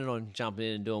planning on jumping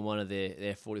in and doing one of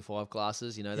their 45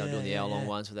 classes. They were doing the hour-long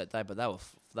ones for that day, but they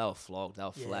were flogged. They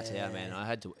were flat out, man. I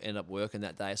had to end up working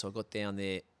that day, so I got down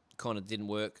there. Kind of didn't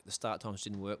work. The start times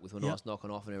didn't work with when I was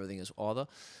knocking off and everything as either.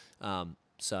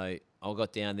 So I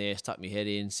got down there, stuck my head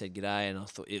in, said g'day, and I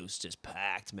thought it was just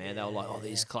packed, man. They were like, "Oh,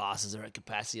 these classes are at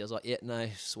capacity." I was like, "Yeah, no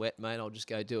sweat, mate. I'll just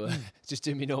go do just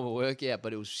do my normal workout."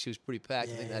 But she was pretty packed.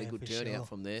 I think they had a good turnout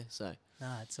from there. So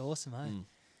it's awesome, eh?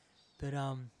 But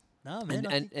No,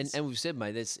 man. And we've said,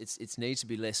 mate, it needs to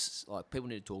be less, like, people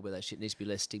need to talk about that shit. It needs to be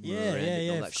less stigma yeah, around it and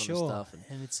all yeah, that for kind sure. of stuff.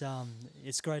 And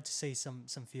it's great to see some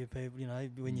few people, you know,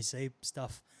 when you see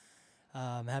stuff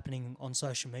happening on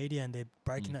social media and they're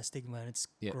breaking that stigma, and it's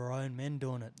Yep. grown men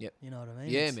doing it. Yep. You know what I mean?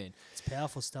 Yeah, It's- man. It's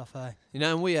powerful stuff, eh? You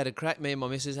know, and we had a crack. Me and my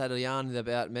missus had a yarn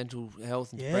about mental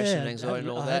health and Yeah, depression and anxiety and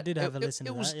all I that. did have a listen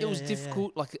to that. It was Yeah, yeah,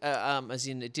 difficult, like, as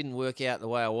in it didn't work out the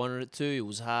way I wanted it to. It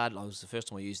was hard. Like, it was the first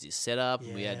time I used this setup,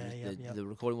 and we had Yeah, the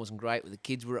recording wasn't great. The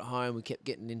kids were at home. We kept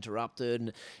getting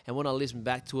interrupted, and when I listened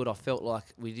back to it, I felt like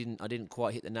I didn't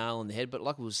quite hit the nail on the head. But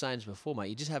like we were saying before, mate,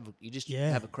 you just have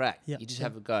a crack. Yep, You just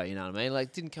yep. have a go. You know what I mean? Like,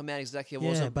 it didn't come out exactly how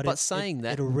I Yeah, was. but saying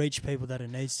that, it'll reach people that it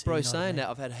needs to. bro, you know what I saying mean? that,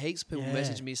 I've had heaps of people Yeah.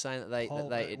 message me saying that it Wow,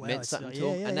 meant it's- something to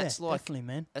yeah, them, yeah, and that's yeah, like definitely,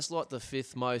 man. that's like the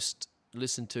 5th most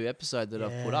listened to episode that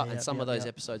I've put Yeah, up, and yep, some of yep, those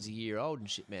yep. episodes are a year old and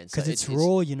shit, man. Because So it's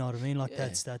raw, you know what I mean? Like Yeah.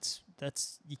 that's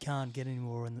you can't get any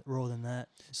more raw than that.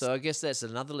 So I guess that's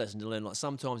another lesson to learn. Like,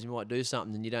 sometimes you might do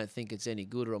something and you don't think it's any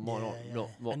good, or it might Yeah,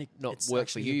 yeah. And not it's work for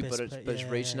actually your you, best but it's yeah,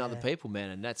 reaching yeah, other yeah. people,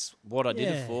 man. And that's what I did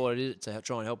it Yeah. for. I did it to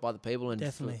try and help other people, and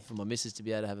Definitely. for my missus to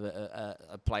be able to have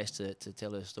a place to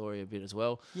tell her story a bit as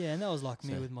well. Yeah, and that was like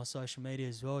me So- with my social media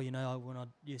as well. You know, when I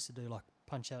used to do like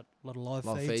punch out a lot of live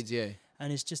Live feeds, feeds, yeah.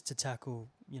 and it's just to tackle,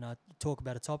 you know, talk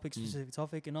about a specific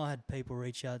topic. And I had people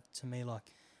reach out to me like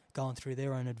going through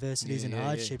their own adversities Yeah, and yeah, yeah.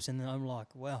 hardships, and I'm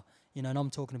like, wow, you know, and I'm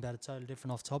talking about a totally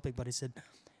different off topic, but he said,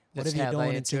 That's whatever you're how they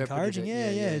doing, it's interpreted encouraging. it. Yeah,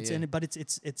 Yeah, yeah, yeah, yeah. but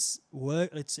it's work.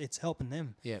 It's helping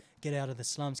them Yeah. get out of the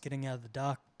slumps, getting out of the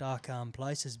dark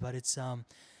places.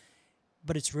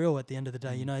 But it's real at the end of the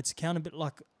day. You know, it's accountability.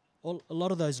 Like a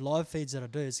lot of those live feeds that I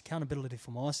do, it's accountability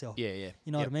for myself. Yeah, yeah.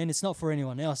 You know what I mean? It's not for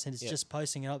anyone else, and it's Yep. just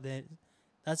posting it up there.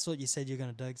 That's what you said you're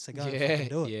going to do, so go and Yeah, fucking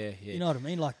do it. yeah, yeah. You know what I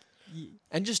mean? Like,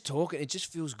 And just talking, it just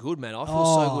feels good, man. I feel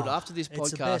so good Oh, after this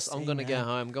it's the podcast. best I'm thing, gonna go man.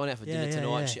 home. I'm going out for Yeah, dinner yeah,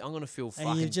 tonight. yeah. Shit, I'm gonna feel And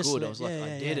you fucking just good. I let- was like, yeah, I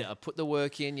yeah, did it. yeah. I put the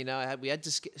work in. You know, we had to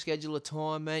schedule a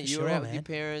time, man. For You were sure, out with your man.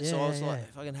 parents. Yeah, so I was yeah, like,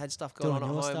 yeah. if I had stuff going Doing on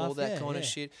at your home, all stuff, that yeah, kind of yeah.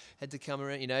 shit. Had to come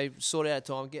around, you know, sort out a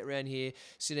time, get around here,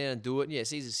 sit down and do it. And yeah,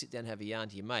 it's easy to sit down and have a yarn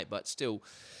to your mate, but still,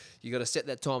 you got to set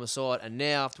that time aside. And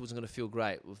now afterwards, I'm gonna feel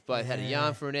great. We've both had a Yeah.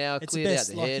 yarn for an hour, it's cleared the out best.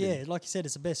 the Like, head. yeah, and- like you said,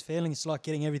 it's the best feeling. It's like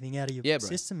getting everything out of your Yeah, bro.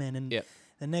 system, man. And Yep.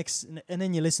 and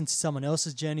then you listen to someone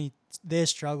else's journey, their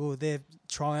struggle, their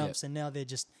triumphs, and now they're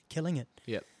just killing it.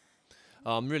 Yep.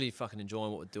 I'm really fucking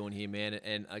enjoying what we're doing here, man.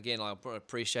 And again, I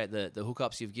appreciate the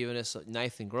hookups you've given us.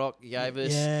 Nathan Grock gave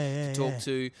us Yeah, to talk yeah.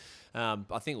 to.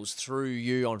 I think it was through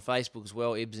you on Facebook as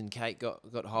well. Ibs and Kate got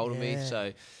hold of me. Yeah.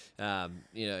 So,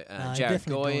 you're Jared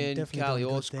definitely Goyen, doing Carly a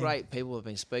good Orts, thing. great people have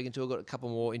been speaking to. I've got a couple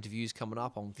more interviews coming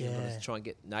up. I'm going Yeah. to try and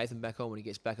get Nathan back on when he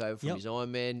gets back over from Yep. his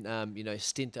Ironman,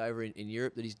 stint over in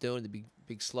Europe that he's doing, the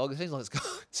big slog. It seems like it's gone,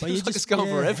 But seems you like it's just- gone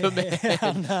yeah, forever,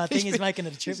 man. no, I think he's making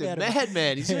a trip He's a out of it.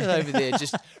 madman. He's just over there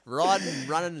just riding,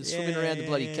 running and swimming around the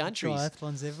bloody countries.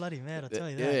 Triathlons, they're bloody mad, I'll tell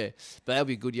you that. Yeah, but that'll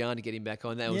be a good yarn to get him back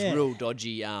on. That was Yeah. real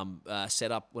dodgy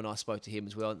setup when I spoke to him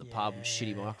as well at the pub, with shitty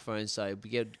Yeah. microphones. So it'd be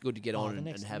good to get Oh, on the and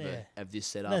next- have yeah. have this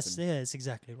set up. That's And it's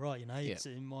exactly right. You know, it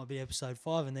might be episode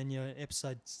 5, and then you're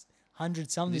episode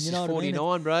 100 something. this you is know what I mean?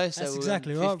 49, bro. So That's we're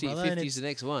exactly right, 50, brother, and 50's the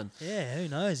next one. Yeah, who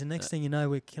knows? The next thing you know,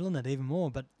 we're killing it even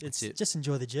more. But it's it. just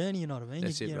enjoy the journey. You know what I mean?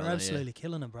 That's it, You're brother, yeah. absolutely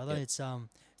killing it, brother. Yeah. It's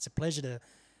a pleasure to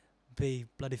be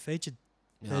bloody featured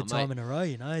Oh, third time mate. in a row.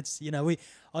 You know, it's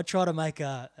I try to make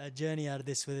a journey out of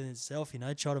this within itself. You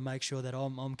know, try to make sure that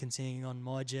I'm continuing on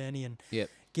my journey and Yep.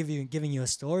 giving you a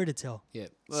story to tell. Yeah,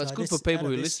 well, it's So good this- for people out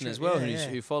of who this listen trip, as well, yeah, yeah.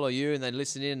 who follow you and they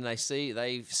listen in and they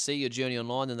see your journey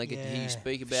online and they get to hear you Yeah,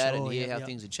 speak for about it sure, and hear yeah, how yeah.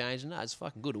 things are changing. No, it's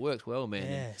fucking good. It works well, man.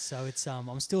 Yeah, And so it's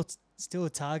I'm still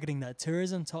targeting that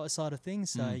tourism side of things.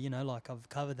 So Mm. like I've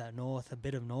covered that north, a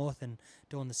bit of north, and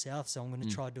doing the south. So I'm going to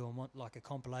try do like a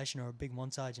compilation or a big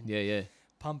montage and yeah.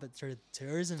 pump it through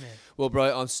tourism, man. Well,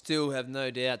 bro, I still have no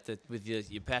doubt that with your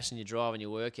passion, your drive, and your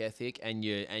work ethic, and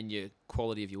your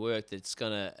quality of your work, that it's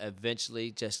gonna eventually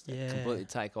just Yeah. completely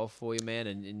take off for you, man.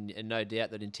 And no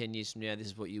doubt that in 10 years from now, this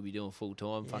is what you'll be doing full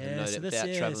time. Fucking Yeah, no so doubt, that's-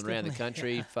 yeah, traveling it's around the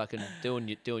definitely- country, fucking doing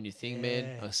your thing, man.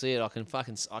 Yeah. I see it. I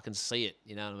can see it.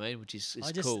 You know what I mean? Which is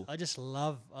cool. I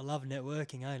love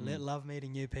networking. I love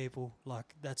meeting new people.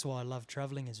 Like that's why I love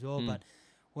traveling as well. But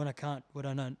when I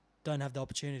don't have the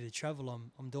opportunity to travel,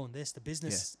 I'm doing this. The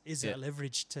business is Yeah. a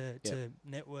leverage to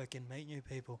network and meet new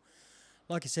people.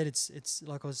 Like I said, it's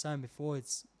like I was saying before.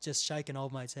 It's just shaking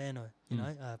old mate's hand, or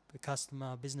a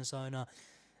customer, business owner,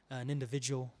 an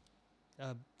individual.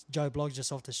 Joe Bloggs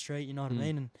just off the street. You know what I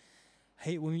mean? And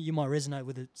you might resonate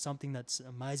with something that's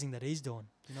amazing that he's doing.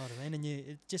 You know what I mean? And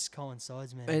it just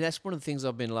coincides, man. Hey, that's one of the things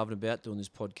I've been loving about doing this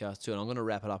podcast too. And I'm going to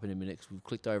wrap it up in a minute because we've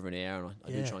clicked over an hour, and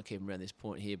I do Yeah. try and keep them around this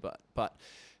point here. But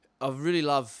I've really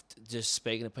loved just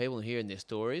speaking to people and hearing their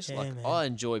stories. Yeah, like man. I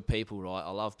enjoy people, right? I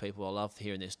love people. I love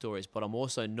hearing their stories, but I'm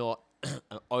also not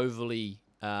an overly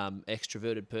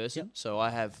extroverted person. Yep. So I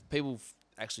have people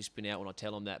actually spin out when I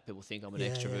tell them that. People think I'm an Yeah,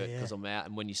 extrovert yeah. because I'm out,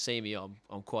 and when you see me, I'm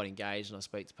quite engaged and I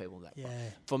speak to people and that. Yeah.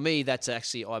 But for me, that's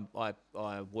actually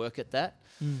I work at that.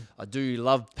 Mm. I do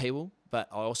love people, but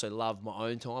I also love my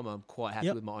own time. I'm quite happy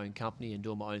Yep. with my own company and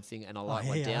doing my own thing, and I Oh, like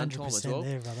my yeah, downtime as 100% well.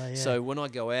 there, brother, yeah. So when I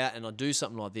go out and I do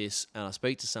something like this and I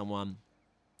speak to someone,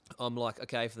 I'm like,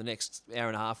 okay, for the next hour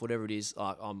and a half, whatever it is,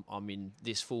 like I'm in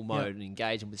this full mode and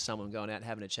engaging with someone, going out,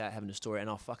 having a chat, having a story, and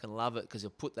I fucking love it because you'll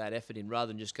put that effort in rather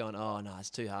than just going, oh no, it's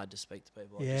too hard to speak to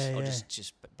people. I'll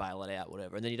just bail it out,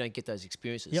 whatever, and then you don't get those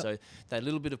experiences. Yep. So that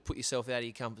little bit of put yourself out of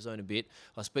your comfort zone a bit.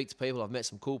 I speak to people. I've met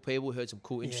some cool people, heard some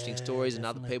cool, interesting Yeah, stories, and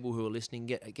other definitely. people who are listening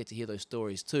get to hear those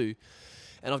stories too.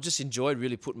 And I've just enjoyed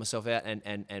really putting myself out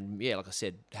and yeah, like I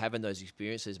said, having those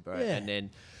experiences, bro. Yeah. And then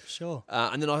Sure.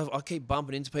 and then I keep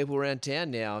bumping into people around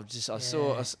town now. I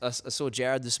saw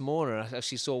Jared this morning. I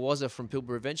actually saw Wazza from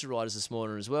Pilbara Adventure Riders this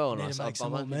morning as well. Need And to I make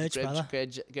some more bumped merch, into brother.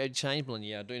 Greg Chamberlain.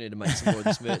 Yeah, I do need to make some more of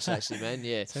this merch actually, man.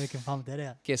 Yeah. So we can pump that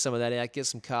out. Get some of that out. Get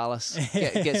some Carlos.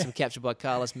 Get some Captured by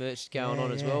Carlos merch going Yeah,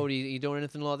 on as yeah. well. Are you doing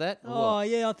anything like that? Or Oh, what?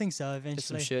 yeah, I think so, Get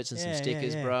eventually. some shirts and some Yeah,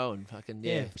 stickers, yeah. bro. And fucking,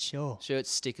 Yeah, yeah. for sure. Shirts,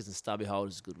 stickers, and stubby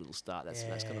holders is a good little start. That's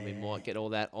going to be Yeah. get all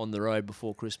that on the road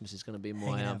before Christmas is going to be my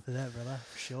Hanging out for that, brother,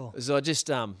 for sure. So I just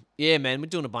yeah, man, we're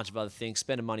doing a bunch of other things,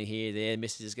 spending money here, there.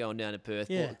 Missus is going down to Perth,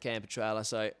 Yeah. bought a camper trailer.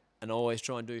 So and I always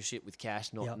try and do shit with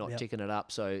cash, not Yep. ticking it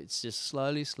up. So it's just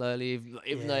slowly.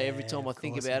 Even though every Yeah, time I of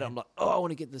think course, about it, man. I'm like, oh, I want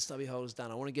to get the stubby holders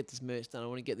done. I want to get this merch done. I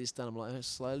want to get this done. I'm like, oh,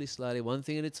 slowly, one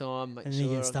thing at a time. Make And then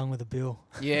sure you get stung with a bill.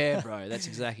 Yeah, bro, that's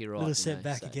exactly right. Little you know,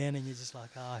 setback so- again, and you're just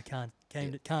like, oh, I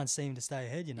can't seem to stay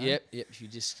ahead, you know? Yep. You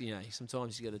just,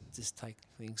 sometimes you got to just take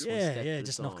things. one Yeah, step yeah, at a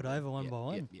just knock it time. over one by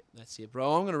one. Yep, that's it,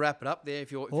 bro. I'm going to wrap it up there.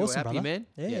 If you're Awesome, happy, brother. man.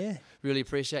 Yeah, Yep. yeah. Really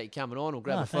appreciate you coming on. We'll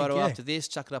grab No, a thank photo you. after this,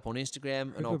 chuck it up on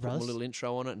Instagram, and I'll good, put my brothers. little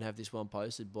intro on it and have this one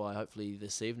posted by hopefully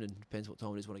this evening. Depends what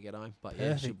time it is when I get home. But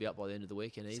yeah, it should Perfect. be up by the end of the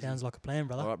weekend. Easy. Sounds like a plan,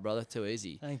 brother. All right, brother. Too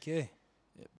easy. Thank you.